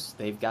 Willems,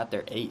 they've got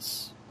their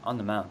ace on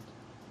the mound.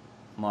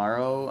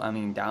 Morrow,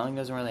 Dowling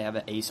doesn't really have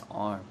an ace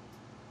arm.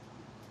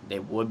 They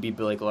would be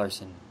Blake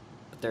Larson,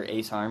 but their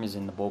ace arm is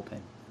in the bullpen,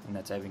 and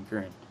that's Evan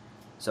Curran.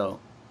 So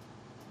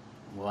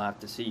we'll have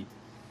to see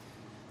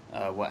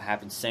what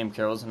happens. Sam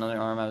Carroll's another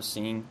arm I was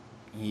seeing.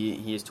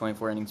 He has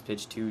 24 innings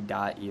pitched, 2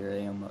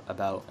 .ERA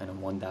about, and a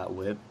 1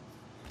 .WHIP.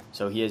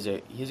 So he has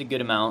a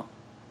good amount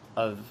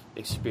of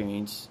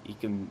experience. He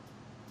can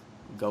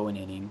go an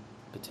inning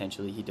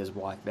potentially. He does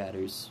walk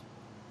batters.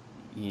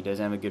 He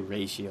doesn't have a good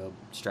ratio,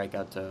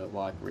 strikeout to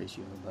walk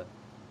ratio, but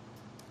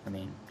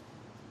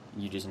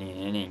you just need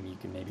an inning. You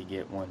can maybe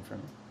get one from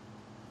it.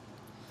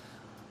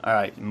 All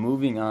right,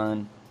 moving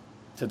on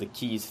to the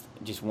keys.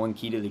 Just one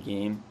key to the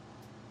game.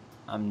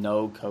 I'm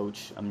no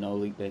coach. I'm no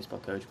league baseball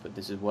coach, but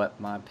this is what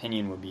my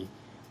opinion would be.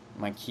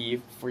 My key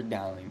for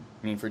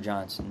for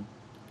Johnson,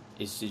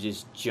 is to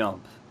just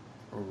jump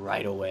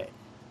right away.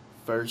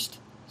 First,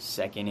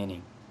 second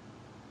inning.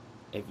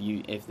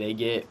 If they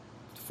get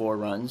 4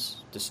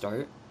 runs to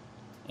start,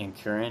 and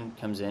Curran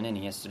comes in and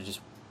he has to just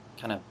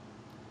kind of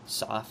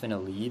soften a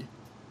lead,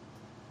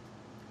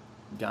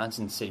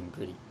 Johnson's sitting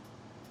pretty,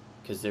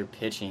 because their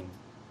pitching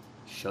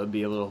should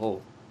be able to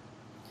hold.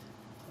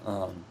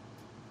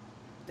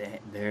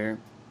 Their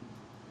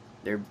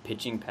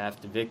pitching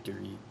path to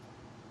victory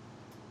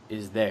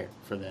is there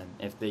for them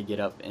if they get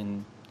up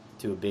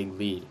into a big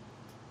lead.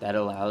 That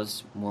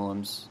allows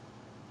Willems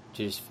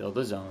to just fill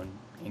the zone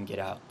and get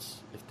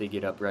outs if they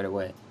get up right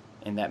away.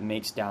 And that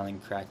makes Dowling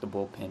crack the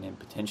bullpen and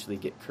potentially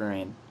get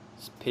Curran's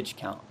pitch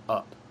count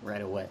up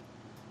right away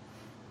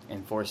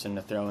and force him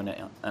to throw in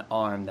an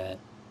arm that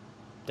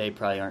they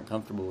probably aren't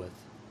comfortable with.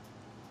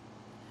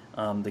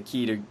 The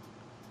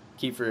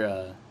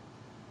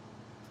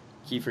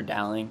key for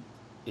Dowling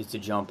is to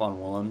jump on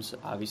Willems.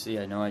 Obviously,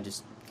 I know I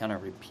just kind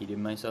of repeated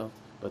myself,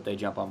 but they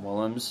jump on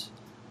Willems.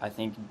 I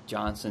think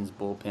Johnson's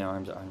bullpen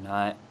arms are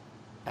not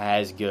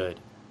as good,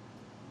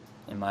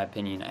 in my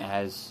opinion,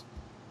 as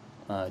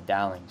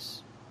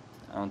Dowling's.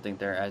 I don't think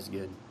they're as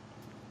good.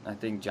 I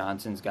think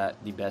Johnson's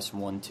got the best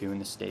 1-2 in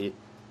the state,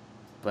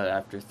 but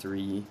after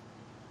 3,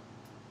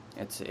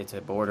 it's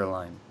a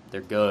borderline.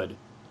 They're good.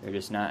 They're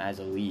just not as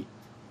elite.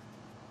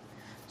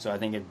 So I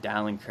think if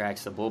Dowling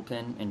cracks the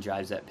bullpen and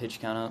drives that pitch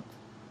count up,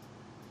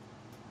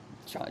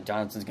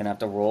 Johnson's going to have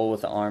to roll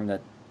with an arm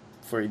that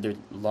for either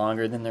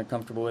longer than they're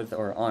comfortable with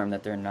or an arm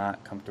that they're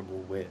not comfortable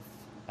with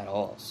at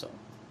all. So,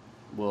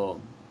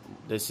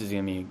 this is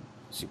going to be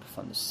super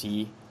fun to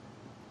see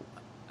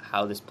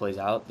how this plays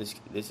out. This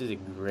is a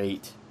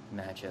great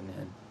matchup,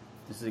 man.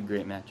 This is a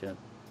great matchup.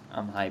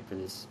 I'm hyped for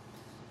this.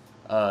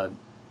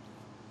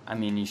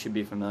 You should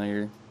be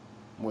familiar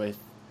with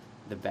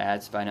the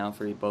bats by now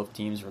for both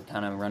teams. We're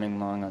kind of running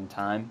along on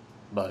time,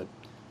 but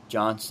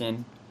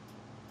Johnson,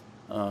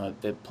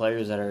 the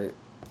players that are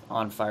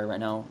on fire right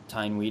now,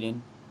 Tyne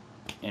Whedon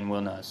and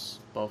Will Nuss,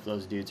 both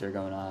those dudes are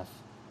going off.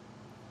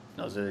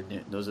 Those are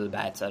the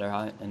bats that are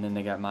hot, and then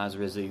they got Miles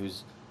Risley,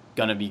 who's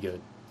gonna be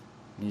good.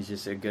 He's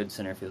just a good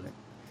center fielder,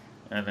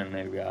 and then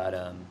they've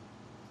got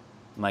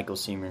Michael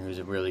Seamer,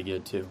 who's really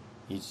good too.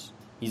 He's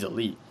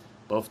elite.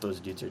 Both those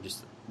dudes are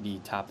just the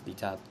top of the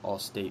top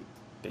all-state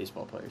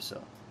baseball players.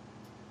 So,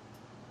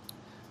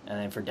 and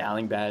then for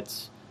Dowling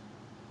bats,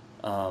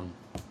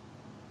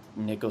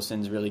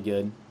 Nicholson's really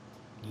good.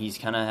 He's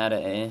kind of had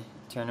a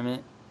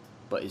tournament,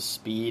 but his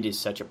speed is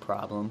such a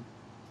problem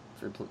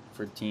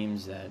for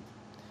teams that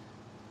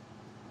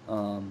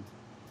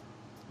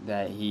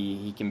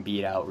he can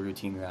beat out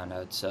routine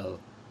groundouts. So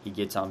he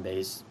gets on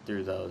base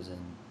through those,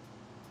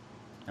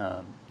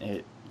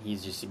 and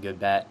he's just a good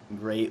bat,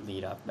 great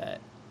leadoff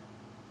bat.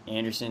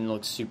 Anderson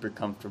looks super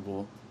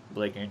comfortable.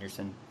 Blake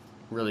Anderson,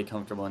 really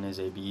comfortable in his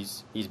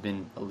ABs. He's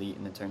been elite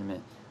in the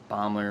tournament.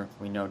 Baumler,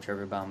 we know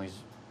Trevor Baumler's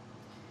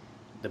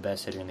the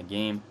best hitter in the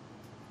game.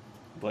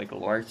 Blake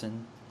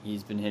Larson,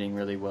 he's been hitting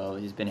really well.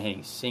 He's been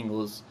hitting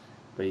singles,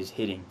 but he's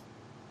hitting.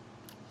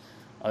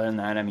 Other than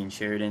that,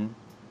 Sheridan,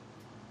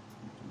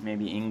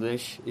 maybe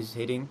English is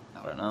hitting.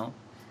 I don't know.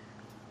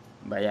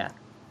 But yeah,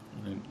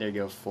 there you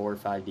go, 4 or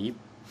 5 deep.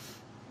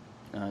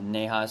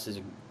 Nejas is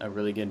a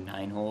really good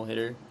 9-hole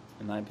hitter,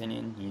 in my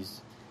opinion.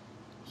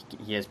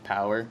 He has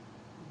power,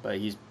 but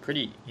he's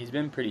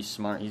been pretty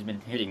smart. He's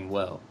been hitting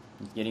well.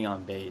 He's getting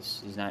on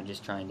base. He's not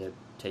just trying to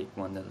take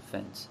one to the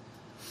fence.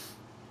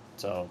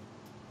 So,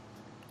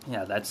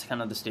 yeah, that's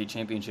kind of the state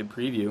championship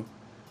preview.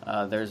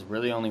 There's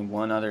really only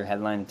one other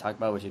headline to talk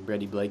about, which is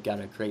Brady Blake got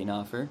a Creighton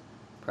offer.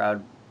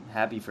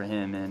 Happy for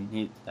him,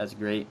 and that's a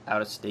great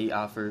out-of-state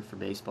offer for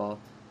baseball.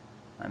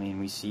 I mean,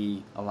 we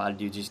see a lot of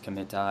dudes just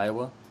commit to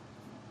Iowa.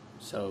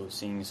 So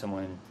seeing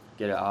someone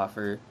get an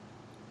offer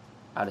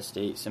out of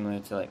state, similar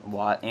to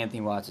like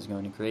Anthony Watts is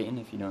going to Creighton.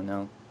 If you don't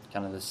know,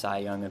 kind of the Cy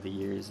Young of the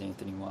year is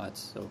Anthony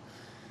Watts. So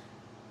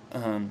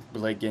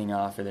Blake getting an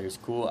offer there is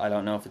cool. I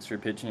don't know if it's for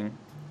pitching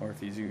or if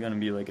he's going to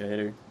be like a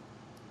hitter,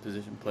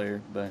 position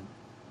player, but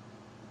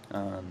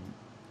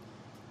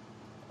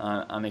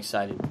I'm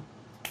excited.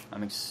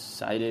 I'm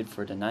excited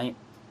for tonight.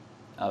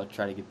 I'll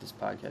try to get this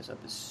podcast up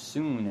as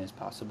soon as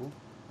possible.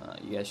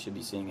 You guys should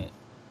be seeing it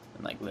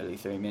in like literally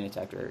 30 minutes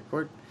after I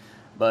record.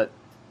 But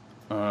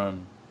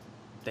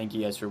thank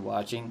you guys for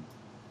watching.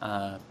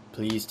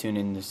 Please tune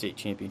in to the state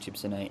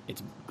championships tonight.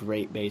 It's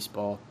great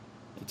baseball.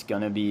 It's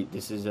gonna be.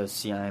 This is a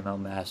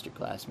CIML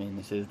masterclass, man.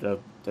 This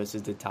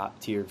is the top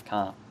tier of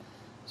comp.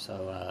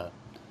 So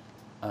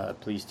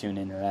please tune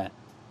into that.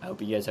 I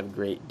hope you guys have a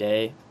great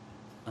day.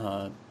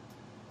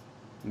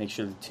 Make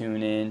sure to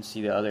tune in,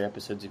 see the other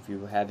episodes if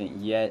you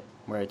haven't yet,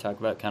 where I talk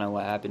about kind of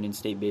what happened in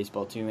state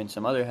baseball too, and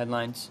some other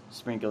headlines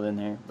sprinkled in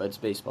there. But it's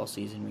baseball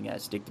season. We gotta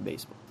stick to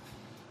baseball.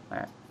 All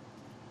right.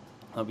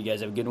 Hope you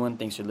guys have a good one.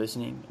 Thanks for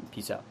listening.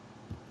 Peace out.